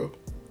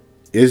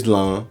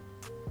 Islam,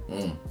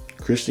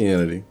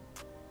 Christianity,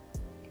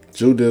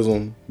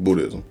 Judaism,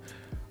 Buddhism.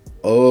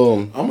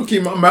 I'm gonna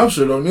keep my mouth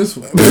shut on this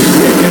one.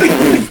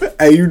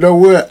 Hey, you know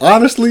what?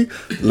 Honestly,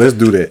 let's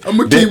do that. I'm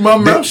gonna keep my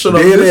mouth shut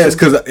on this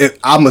one. Because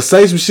I'm gonna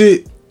say some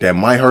shit, that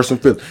might hurt some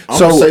feelings. I'm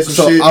gonna say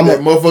some shit that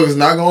motherfuckers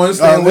not gonna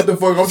understand what the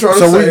fuck I'm trying to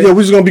say. So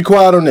we just gonna be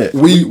quiet on that.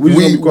 We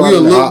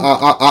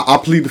I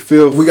plead the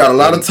fifth. We got a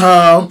lot of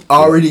time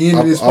already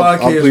into this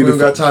podcast. We don't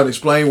got time to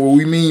explain what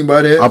we mean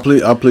by that. I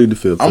plead the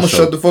fifth. I'm gonna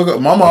shut the fuck up.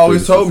 Mama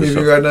always told me if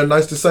you got nothing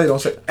nice to say, don't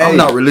say. I'm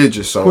not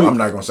religious, so I'm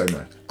not gonna say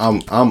nothing.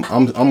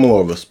 I'm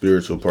more of a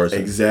spiritual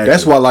person. Exactly.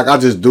 That's why like I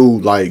just do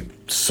like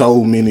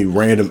so many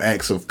random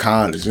acts of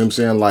kindness. You know what I'm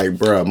saying? Like,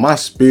 bruh, my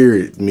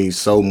spirit means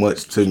so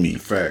much to me.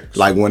 Facts.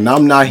 Like when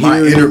I'm not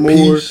here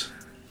anymore. Peace,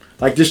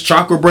 like this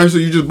chakra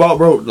bracelet you just bought,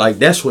 bro. Like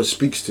that's what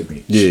speaks to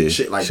me. Yeah,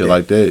 shit like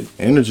that.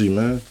 Energy,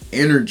 man.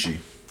 Energy.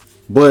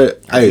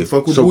 But hey,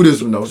 fuck with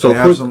Buddhism though.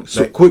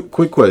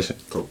 Quick question.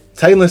 Cool.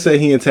 Taylor said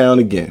he in town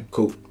again.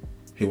 Cool.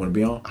 He want to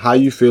be on. How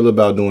you feel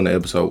about doing the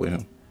episode with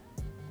him?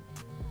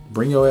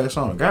 Bring your ass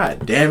on.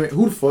 God damn it.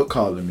 Who the fuck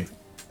calling me?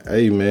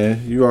 Hey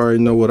man, you already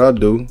know what I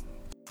do.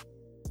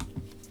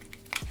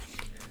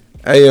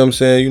 Hey, I'm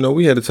saying, you know,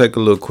 we had to take a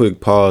little quick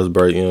pause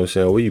break, you know what I'm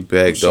saying? We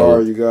back though.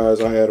 Sorry you guys,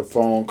 I had a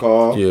phone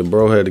call. Yeah,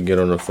 bro had to get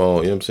on the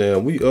phone, you know what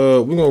I'm saying? We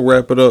gonna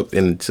wrap it up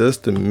in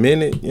just a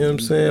minute, you know what I'm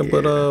saying? Yeah.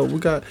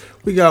 But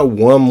we got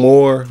one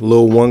more,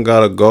 little one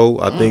gotta go.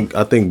 I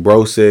think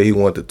bro said he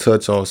wanted to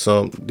touch on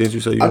something. Did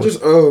you say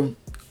you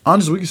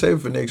honestly, we can save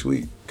it for next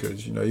week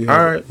because you know you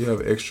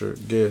have extra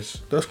guests.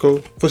 That's cool.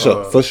 For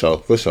sure.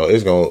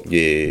 It's gonna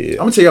I'm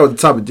gonna tell you what the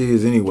topic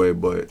is anyway,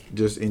 but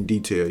just in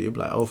detail, you'll be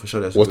like, oh, for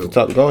sure that's what's the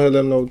topic. Go ahead, let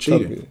them know.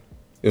 Cheating.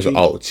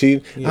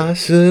 Cheating. Yeah. I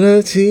should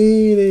have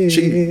cheated.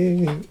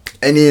 Cheating.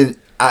 And then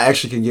I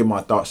actually can get my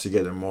thoughts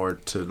together more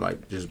to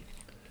like just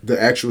the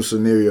actual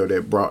scenario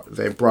that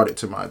brought it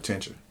to my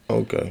attention.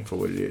 Okay. For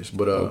what it is.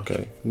 But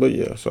okay. But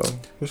yeah,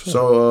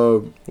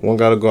 so one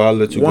gotta go. I'll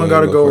let you one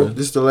gotta go.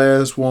 This is the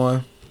last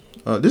one.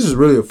 This is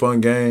really a fun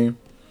game.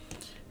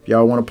 If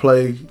y'all want to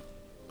play,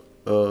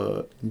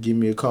 give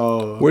me a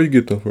call. Where you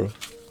get them from?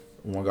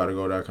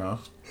 OneGottaGo.com.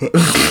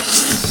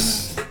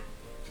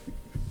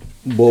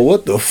 Boy,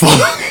 what the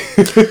fuck?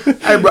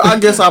 Hey, bro, I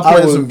guess I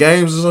play some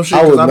games or some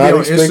shit. Because I be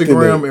on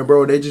Instagram and,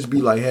 bro, they just be,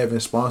 like, having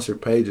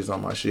sponsored pages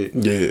on my shit.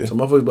 Yeah. So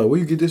motherfuckers be like, where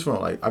you get this from?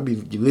 Like, I be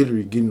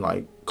literally getting,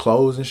 like,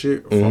 clothes and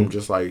shit from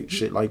just, like,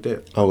 shit like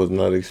that. I was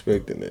not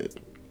expecting that.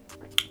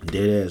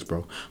 Dead ass,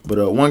 bro.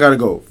 But one gotta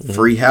go.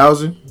 Free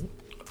housing.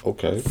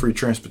 Okay. Free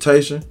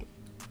transportation.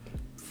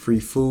 Free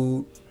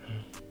food.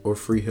 Or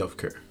free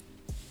healthcare.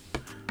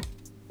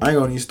 I ain't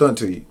gonna need stunt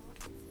to you.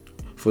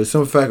 For the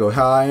simple fact of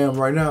how I am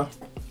right now,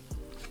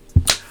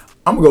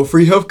 I'm gonna go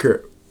free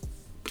healthcare.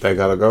 That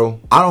gotta go.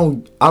 I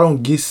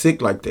don't get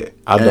sick like that.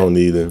 I don't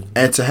either.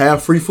 And to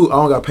have free food, I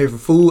don't gotta pay for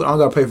food. I don't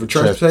gotta pay for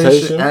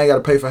transportation. I ain't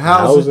gotta pay for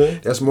housing.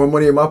 That's more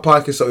money in my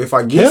pocket. So if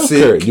I get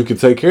sick, you can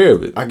take care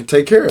of it. I can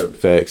take care of it.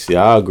 Facts.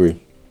 Yeah, I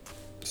agree.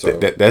 So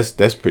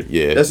that's pretty.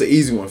 Yeah, that's an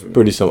easy one for me.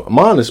 Pretty simple.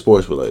 Mine is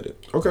sports related.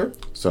 Okay.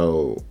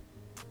 So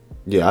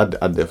yeah,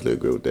 I definitely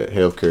agree with that.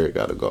 Healthcare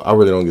gotta go. I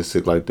really don't get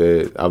sick like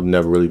that. I've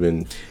never really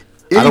been.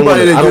 I don't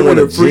want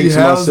to jinx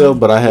myself,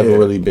 but I haven't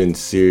really been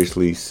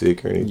seriously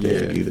sick or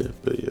anything either.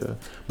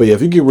 But yeah,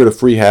 if you get rid of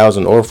free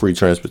housing or free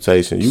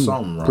transportation, you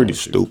pretty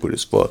stupid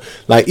as fuck.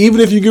 Like even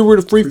if you get rid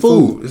of free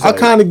food, I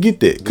kind of get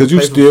that because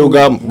you still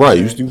got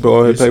you still go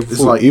ahead and pay for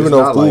food, like, even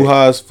though food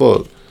high as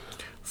fuck.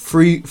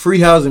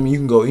 Free housing, you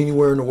can go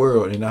anywhere in the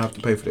world and not have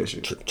to pay for that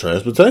shit.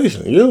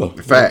 Transportation, yeah.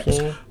 Facts.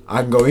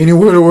 I can go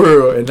anywhere in the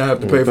world and not have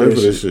to pay for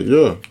that shit.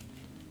 Yeah.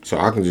 So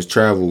I can just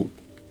travel.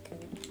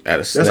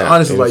 That's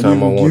honestly like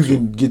you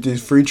can get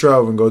this free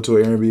travel and go to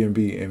an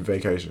Airbnb and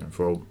vacation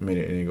for a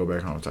minute and then go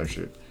back home type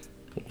shit.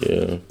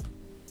 Yeah.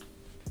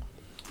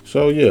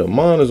 So yeah,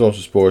 mine is on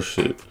some sports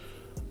shit.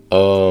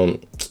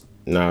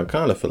 Now I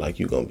kind of feel like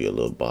you're gonna be a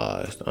little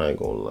biased. I ain't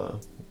gonna lie.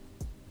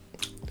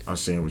 I'm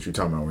seeing what you're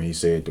talking about when he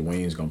said the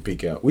wings gonna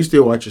peek out. We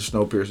still watching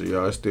Snowpiercer,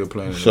 y'all. It's still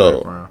playing in the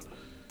background.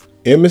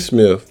 Emmitt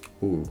Smith.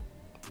 Ooh.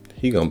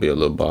 He gonna be a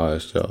little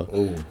biased, y'all.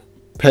 Ooh.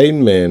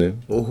 Peyton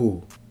Manning.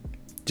 Ooh.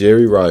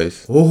 Jerry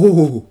Rice.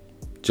 Ooh.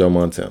 Joe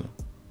Montana.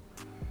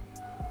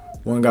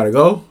 One gotta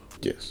go?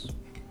 Yes.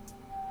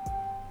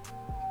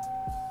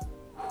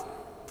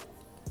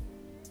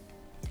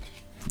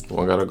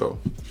 One gotta go.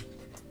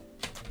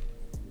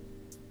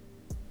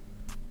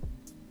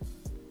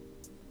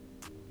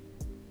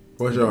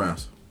 What's your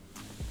answer?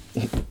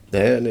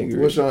 That nigga.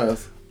 What's your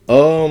answer?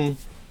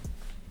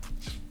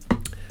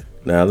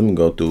 Now let me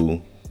go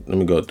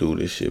through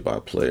this shit by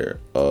player.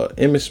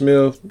 Emmitt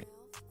Smith.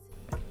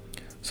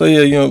 So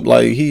yeah, you know,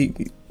 like he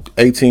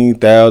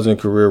 18,000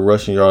 career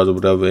rushing yards or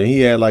whatever, and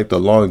he had like the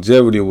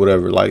longevity or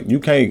whatever. Like you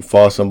can't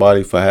fault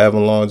somebody for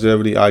having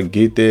longevity. I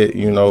get that,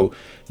 you know.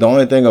 The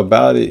only thing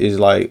about it is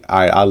like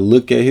I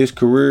look at his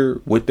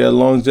career with that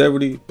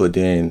longevity, but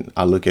then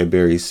I look at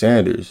Barry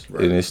Sanders,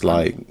 right, and it's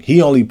like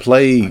he only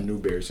played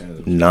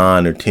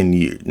 9 to 10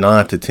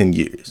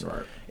 years.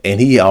 Right. And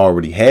he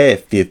already had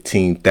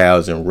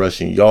 15,000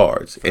 rushing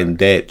yards in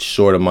that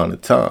short amount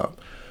of time.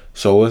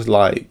 So it's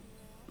like,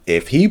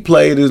 if he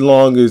played as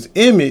long as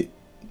Emmitt,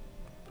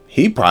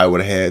 he probably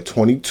would have had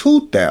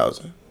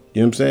 22,000. You know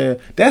what I'm saying?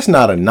 That's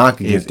not a knock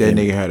against if that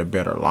Emmitt. nigga had a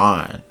better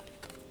line.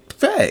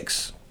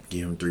 Facts.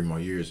 give him 3 more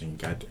years and you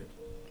got that.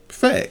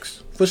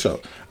 Facts, for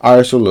sure. All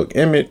right, so look,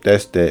 Emmett,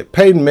 that's that.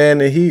 Peyton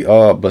Manning, he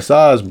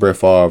besides Brett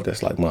Favre,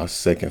 that's like my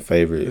second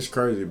favorite. It's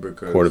crazy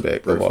because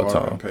quarterback Brett of all Favre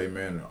time. And Peyton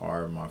Manning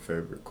are my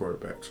favorite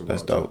quarterbacks of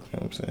that's all dope. time. You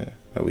know what I'm saying?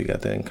 Like, we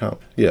got that in common.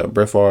 Yeah,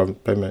 Brett Favre,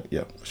 Peyton Manning,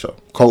 yeah, for sure.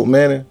 Colt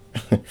Manning,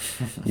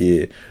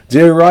 yeah.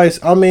 Jerry Rice.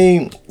 I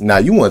mean, now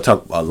you want to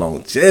talk about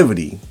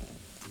longevity?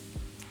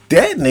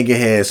 That nigga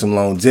had some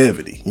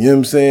longevity. You know what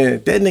I'm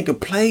saying? That nigga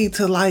played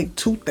to like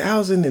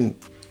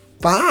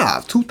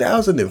 2005,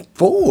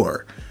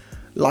 2004.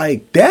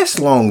 Like, that's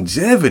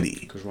longevity.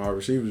 Because wide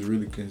receivers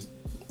really can.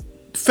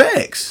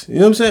 Facts. You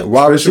know what I'm saying?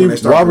 Wide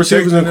receivers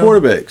and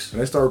quarterbacks. And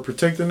they started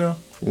protecting them.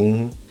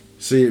 Mm-hmm.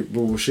 See,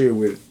 but shit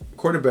with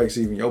quarterbacks,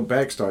 even your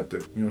back start to,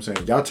 you know what I'm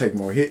saying? Y'all take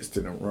more hits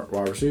than a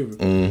wide receiver.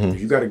 Mm-hmm. If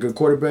you got a good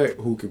quarterback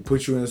who can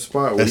put you in a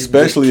spot where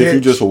especially if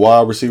you're just a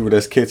wide receiver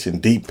that's catching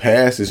deep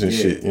passes and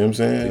shit. You know what I'm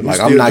saying? Like,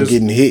 I'm not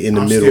getting hit in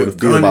the middle of the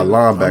field by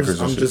linebackers and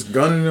shit. I'm just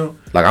gunning them.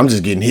 Like, I'm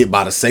just getting hit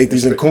by the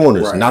safeties and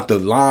corners, not the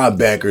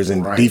linebackers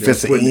and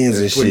defensive ends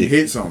and shit.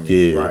 Hits on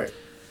me. Yeah. Right.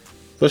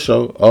 For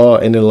sure.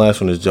 And then the last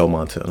one is Joe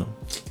Montana.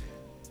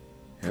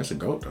 That's a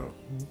GOAT, though.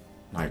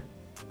 Like,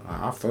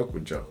 I fuck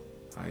with Joe.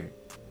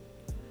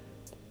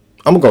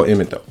 I'm gonna go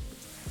Emmett though.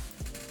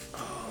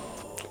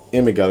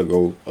 Emmett gotta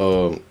go.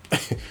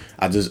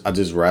 I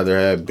just rather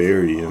have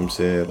Barry. You know what I'm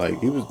saying? Like,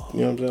 he was, you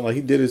know what I'm saying? Like,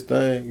 he did his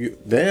thing.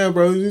 Damn,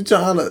 bro, you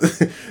trying to?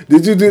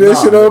 Did you do that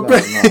shit on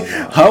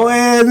How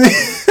ass?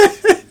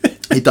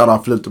 He thought I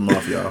flipped him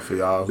off, y'all. For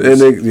y'all,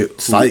 and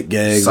sight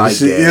gags, and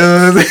shit. You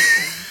know what I'm saying?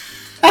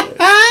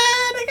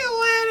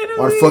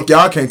 Why the fuck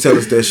y'all can't tell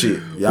us that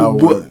shit? Y'all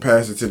would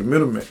pass it to the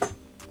middleman.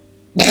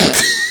 My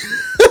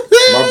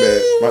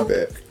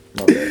bad.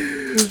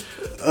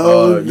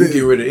 You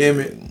get rid of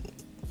Emmett.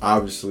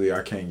 Obviously,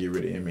 I can't get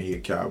rid of Emmett. He a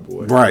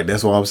Cowboy. Right,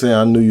 that's what I'm saying.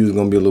 I knew you was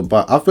gonna be a little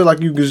I feel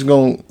like you just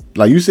gonna,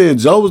 like you said,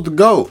 Joe was the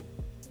GOAT.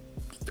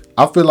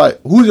 I feel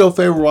like, who's your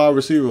favorite wide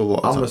receiver of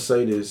all time? I'm gonna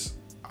say this.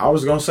 I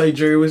was gonna say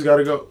Jerry Rice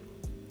gotta go.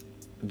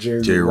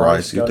 Jerry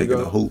Rice, you thinking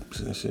of hoops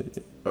and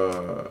shit.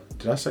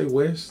 Did I say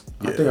West?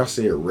 Yeah. I think I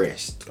said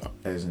Rest.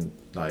 As in,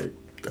 like,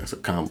 that's a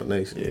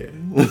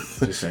combination. Yeah.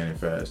 Just saying it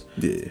fast.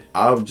 Yeah.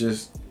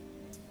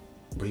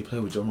 But he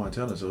played with Joe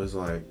Montana, so it's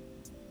like,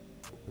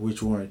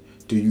 which one?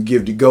 Do you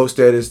give the GOAT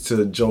status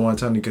to Joe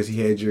Montana because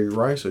he had Jerry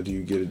Rice, or do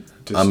you give it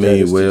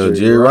to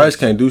Jerry Rice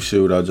can't do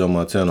shit without Joe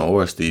Montana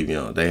or Steve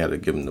Young. They had to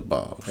give him the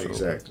ball. So.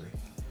 Exactly.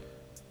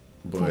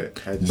 But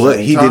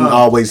he didn't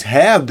always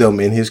have them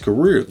in his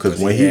career,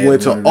 because when he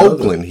went to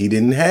Oakland, he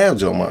didn't have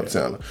Joe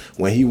Montana.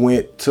 When he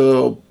went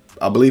to,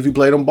 I believe he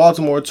played in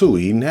Baltimore too,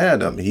 he didn't have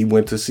them. He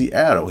went to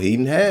Seattle, he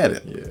didn't have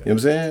it. Yeah. You know what I'm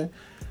saying?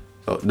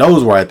 So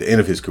those were at the end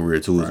of his career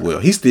too as well.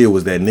 He still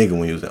was that nigga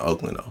when he was in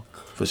Oakland though.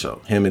 For sure.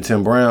 Him and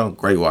Tim Brown,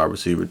 great wide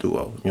receiver duo. You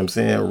know what I'm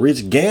saying?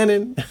 Rich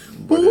Gannon.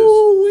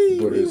 We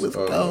was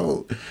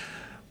dope.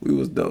 We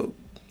was dope.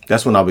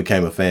 That's when I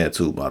became a fan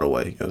too, by the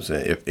way. You know what I'm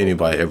saying? If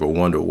anybody ever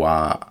wondered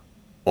why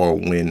or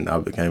when I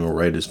became a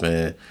Raiders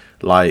fan,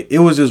 like, it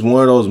was just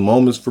one of those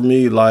moments for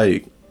me,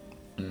 like,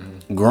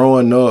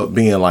 growing up,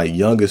 being like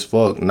young as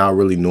fuck, not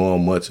really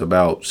knowing much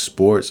about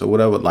sports or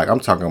whatever. Like, I'm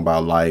talking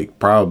about like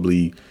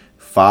probably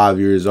 5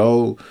 years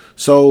old.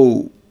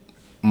 So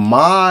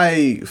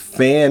my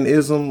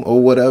fanism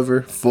or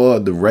whatever for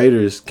the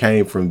Raiders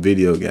came from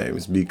video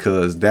games,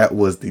 because that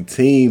was the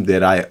team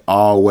that I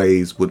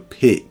always would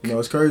pick. You know,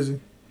 it's crazy.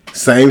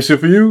 Same shit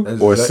for you?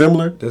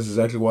 Similar? That's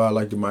exactly why I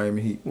like the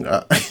Miami Heat.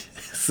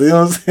 See what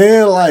I'm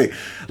saying?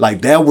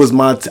 Like that was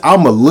my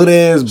I'm a little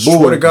ass boy.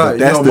 Swear to God,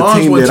 that's the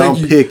team that I'm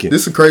picking.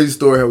 This is a crazy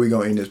story how we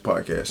gonna end this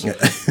podcast.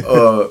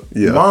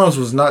 Moms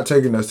was not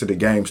taking us to the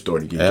game store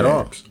to get games.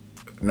 All.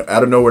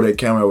 Out of nowhere, they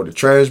came out with a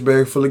trash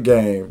bag full of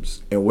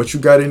games. And what you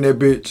got in that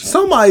bitch?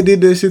 Somebody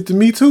did that shit to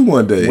me too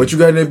one day. What you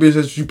got in that bitch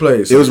that you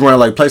played? So it was around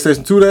like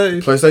PlayStation 2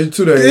 days? PlayStation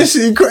 2 days. This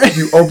shit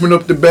crazy. You open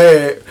up the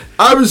bag.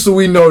 Obviously,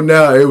 we know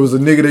now it was a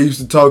nigga they used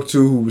to talk to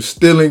who was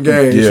stealing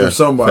games from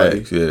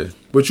somebody. Facts, yeah.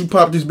 But you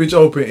pop this bitch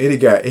open and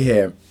it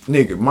had,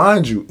 nigga,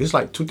 mind you, it's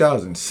like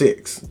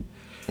 2006.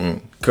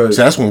 So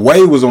that's when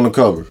Wade was on the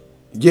cover.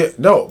 Yeah,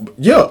 no,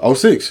 yeah.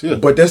 06, yeah.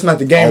 But that's not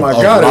the game I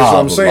got, that's what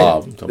I'm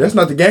saying. That's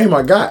not the game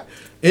I got.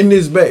 In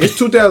this bag, it's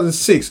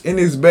 2006. In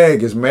this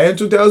bag is Madden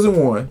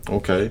 2001.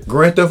 Okay.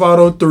 Grand Theft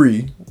Auto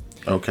 3.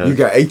 Okay. You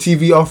got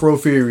ATV Off-Road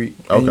Fury.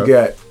 And you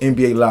got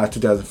NBA Live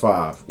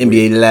 2005.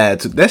 NBA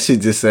Live. That shit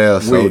just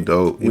sounds so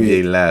dope.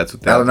 NBA Live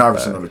 2005. Allen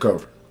Iverson on the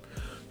cover.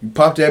 You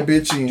pop that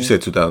bitch in. You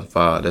said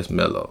 2005. That's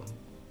mellow.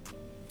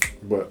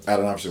 But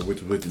Allen Iverson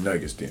with the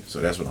Nuggets then. So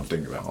that's what I'm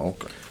thinking about.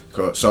 Okay.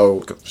 So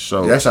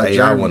that's how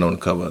Jeremy went on the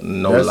cover.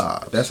 No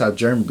lies. That's how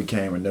Jeremy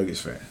became a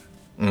Nuggets fan.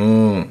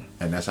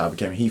 And that's how I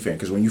became a Heat fan.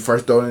 Because when you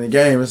first throw it in the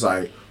game, it's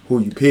like,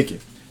 who you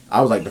picking?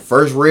 I was like, the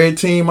first red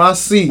team I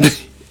see.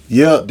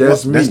 Yeah,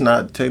 that's me. That's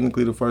not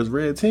technically the first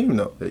red team,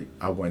 though.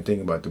 I wasn't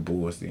thinking about the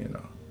Bulls then,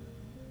 though.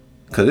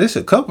 Because there's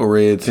a couple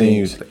red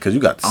teams. Because you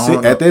got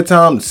at that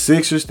time, the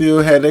Sixers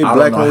still had their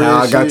black and red. I don't know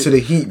how I got to the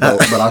Heat, though,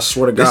 but I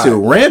swear to God. That shit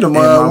random,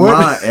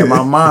 in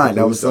my mind,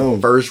 that was the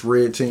first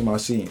red team I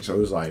seen. So it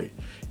was like,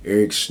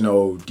 Eric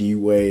Snow, D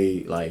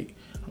Wade. Like,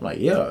 I'm like,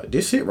 yeah,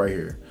 this it right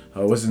here.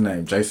 What's his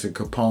name? Jason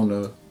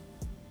Capona.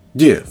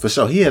 Yeah, for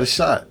sure. He had a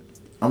shot.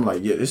 I'm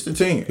like, yeah, it's the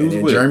team. And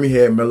then Jeremy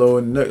had Melo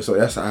and Nuts, so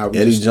that's how we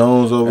Eddie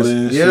Jones over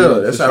there. Yeah,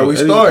 that's how we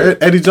started.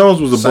 Eddie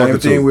Jones was a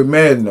bucket too. Same thing with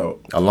Madden though.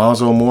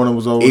 Alonzo Mourning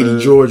was over there.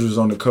 Eddie George was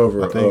on the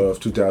cover of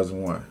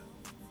 2001.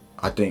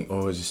 I think,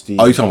 or was it Steve?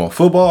 Oh, you talking about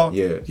football?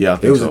 Yeah. Yeah, I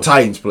think it was a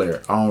Titans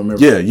player. I don't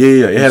remember. Yeah.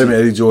 It had him at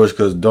Eddie George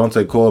because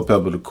Dante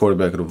Culpepper, the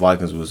quarterback of the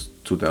Vikings, was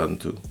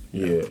 2002.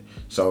 Yeah.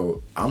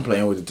 So I'm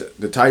playing with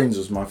the Titans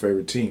was my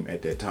favorite team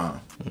at that time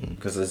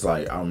because it's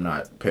like I'm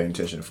not paying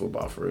attention to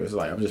football for real. It's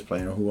like I'm just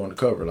playing who on the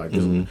cover. Like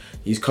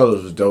these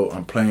colors was dope.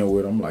 I'm playing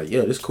with them. I'm like,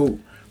 yeah, this cool.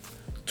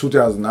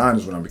 2009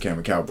 is when I became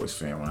a Cowboys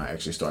fan when I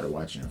actually started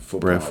watching football.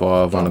 Brett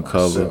Favre on the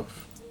cover.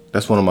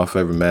 That's one of my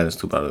favorite Maddens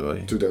too, by the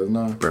way.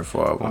 2009? Brett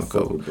Favre on the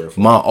cover.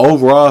 My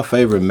overall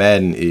favorite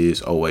Madden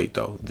is 08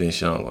 though. Vince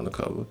Young on the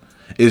cover.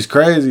 It's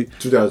crazy.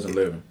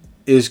 2011.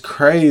 It's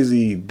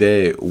crazy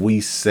that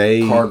we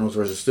say Cardinals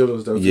versus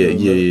Steelers.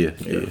 Yeah.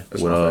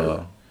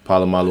 With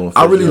Palomalu and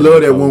I really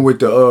love that one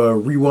with the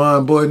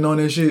rewind button on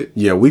that shit.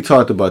 Yeah, we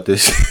talked about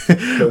this.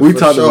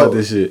 About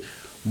this shit.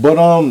 But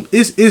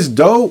it's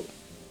dope.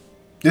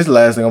 This is the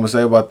last thing I'm gonna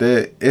say about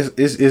that.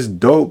 It's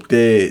dope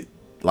that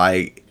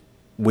like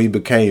we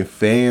became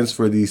fans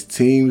for these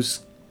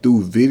teams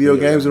through video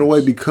games in a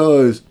way,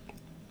 because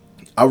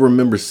I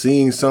remember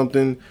seeing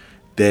something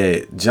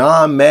that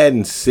John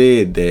Madden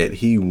said that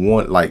he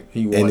wanted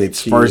in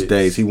its first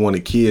days, he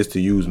wanted kids to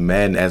use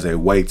Madden as a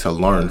way to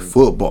learn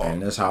football.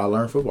 And that's how I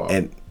learned football.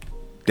 And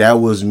that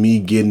was me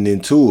getting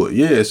into it.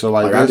 Yeah, so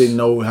like I didn't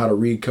know how to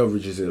read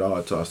coverages at all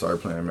until I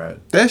started playing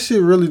Madden. That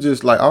shit really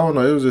just I don't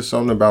know, it was just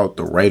something about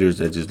the Raiders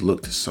that just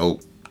looked so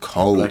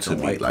cold Black to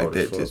me. Like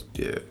that just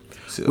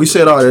We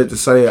said all that to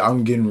say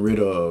I'm getting rid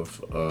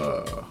of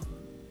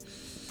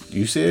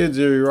You said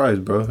Jerry Rice,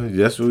 bro.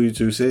 That's what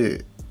you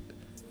said.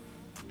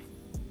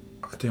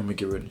 I think I'm gonna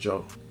get rid of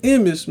Joe.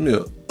 Emmitt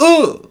Smith.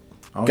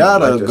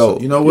 Gotta go.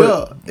 You know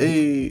what? Yeah.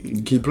 Hey.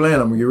 You keep playing,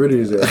 I'm gonna get rid of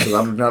his ass because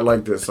I do not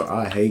like that. So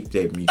I hate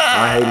that.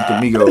 I hated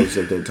the Migos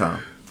at that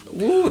time.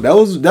 Ooh, that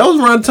was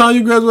around the time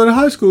you graduated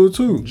high school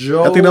too.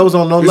 Joe, I think that was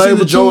on No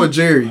Label. Joe or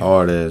Jerry.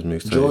 Hard ass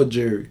mixtape. Joe or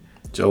Jerry.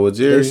 Joe or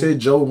Jerry. They said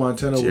Joe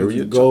Montana was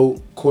the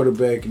GOAT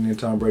quarterback, and then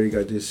Tom Brady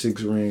got this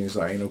 6 rings.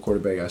 Like, ain't no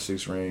quarterback got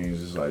 6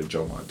 rings. It's like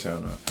Joe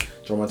Montana.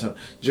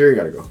 Jerry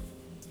gotta go.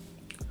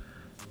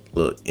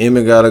 Look,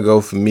 Emmitt gotta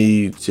go for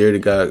me. Jerry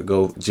gotta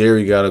go.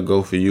 Jerry gotta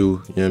go for you. You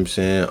know what I'm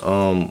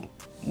saying?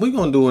 We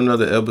gonna do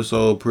another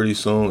episode pretty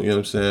soon. You know what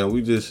I'm saying?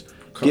 We just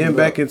getting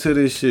back into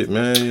this shit,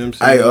 man. You know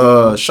what I'm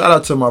saying? Hey, shout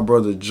out to my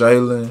brother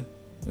Jalen.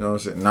 You know what I'm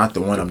saying? Not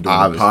the one I'm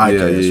doing the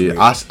podcast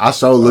with. I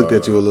so looked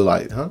at you a little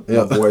like, huh?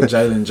 My boy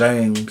Jalen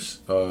James.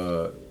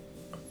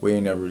 We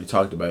ain't never really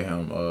talked about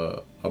him.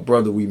 A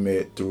brother we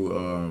met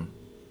through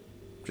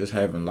just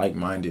having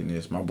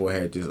like-mindedness. My boy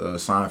had this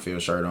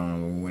Seinfeld shirt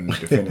on when we went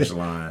to the finish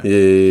line.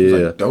 Yeah.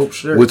 Like, dope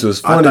shirt. Which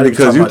was funny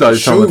because you thought he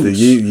was talking about the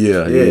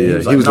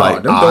yeah. He was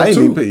like, I ain't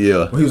even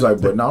He was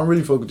like, but no, I'm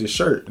really fucking with this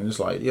shirt. And it's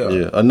like,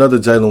 yeah. Another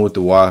Jalen with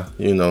the Y,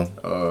 you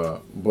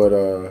know. But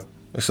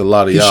it's a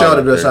lot of y'all. He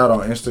shouted us out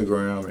on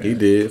Instagram. He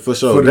did, for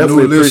sure. For the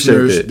new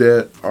listeners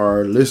that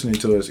are listening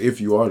to us,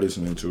 if you are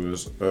listening to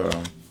us,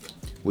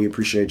 we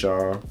appreciate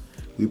y'all.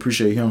 We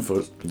appreciate him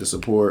for the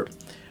support.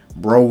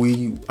 Bro,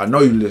 I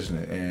know you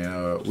listening,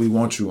 and we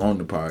want you on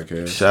the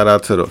podcast. Shout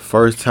out to the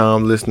first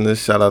time listeners.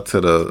 Shout out to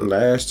the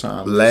last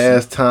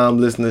time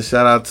listeners.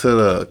 Shout out to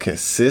the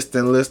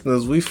consistent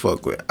listeners. We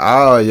fuck with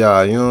all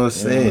y'all. You know what I'm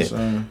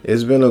saying?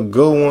 It's been a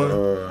good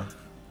one.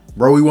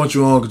 Bro, we want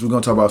you on because we're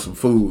going to talk about some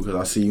food because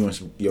I see you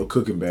in your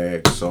cooking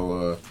bag.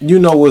 So, you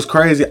know what's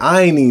crazy?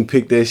 I ain't even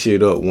picked that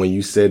shit up when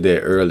you said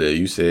that earlier.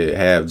 You said,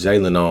 have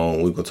Jalen on.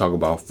 We're going to talk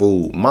about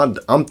food.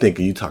 I'm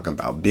thinking you talking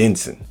about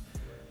Benson.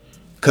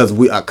 Cause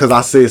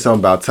I said something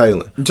about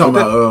Taylor. You talking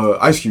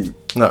about Ice Cube?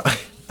 No.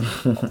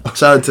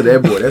 Shout out to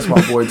that boy. That's my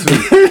boy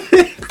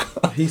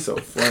too. He's so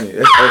funny.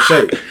 That's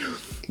O'Shea.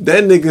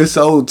 That nigga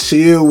so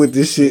chill with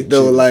this shit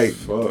though. Like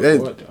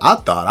I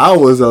thought I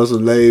was on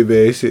some laid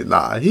back shit.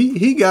 Nah,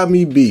 he got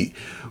me beat.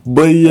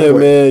 But yeah,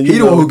 man. He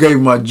the one who gave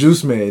my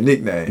Juice Man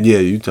nickname. Yeah,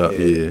 you talk.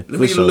 Yeah. Let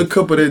me get a little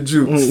cup of that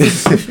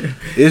juice.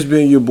 It's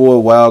been your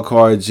boy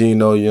Wildcard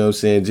Gino. You know what I'm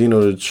saying?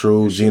 Gino the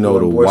True. Gino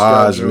the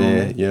Wise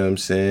Man. You know what I'm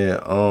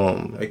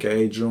saying?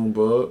 AKA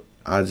Junebug.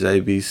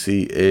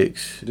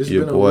 IJBCX. This has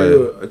been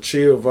a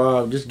chill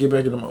vibe. Just get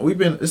back in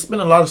the. It's been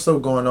a lot of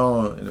stuff going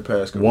on in the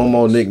past couple One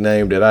more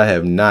nickname that I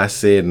have not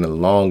said in a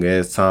long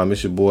ass time.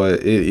 It's your boy.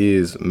 It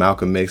is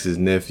Malcolm X's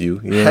nephew.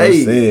 You know what I'm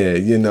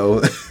saying? You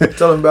know.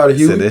 Tell him about it,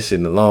 Huey. Said that shit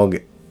in the long.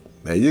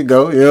 There you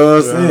go. You know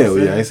what I'm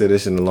saying? I ain't said that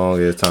shit in a long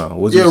ass time.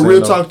 What you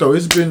real talk though.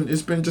 It's been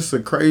just a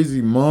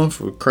crazy month,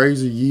 a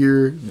crazy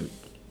year.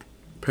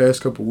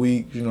 Past couple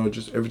weeks, you know,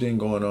 just everything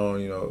going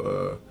on. You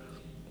know.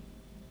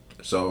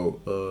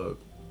 So,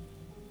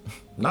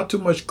 not too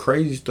much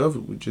crazy stuff.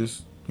 We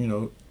just, you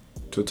know,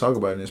 to talk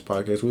about in this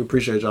podcast. We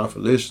appreciate y'all for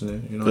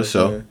listening. You know what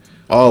I'm saying?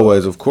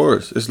 Always, of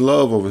course. It's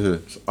love over here.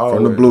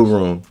 From the Blue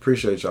Room.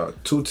 Appreciate y'all.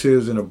 2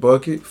 tears in a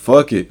bucket.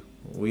 Fuck it.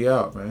 We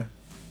out, man.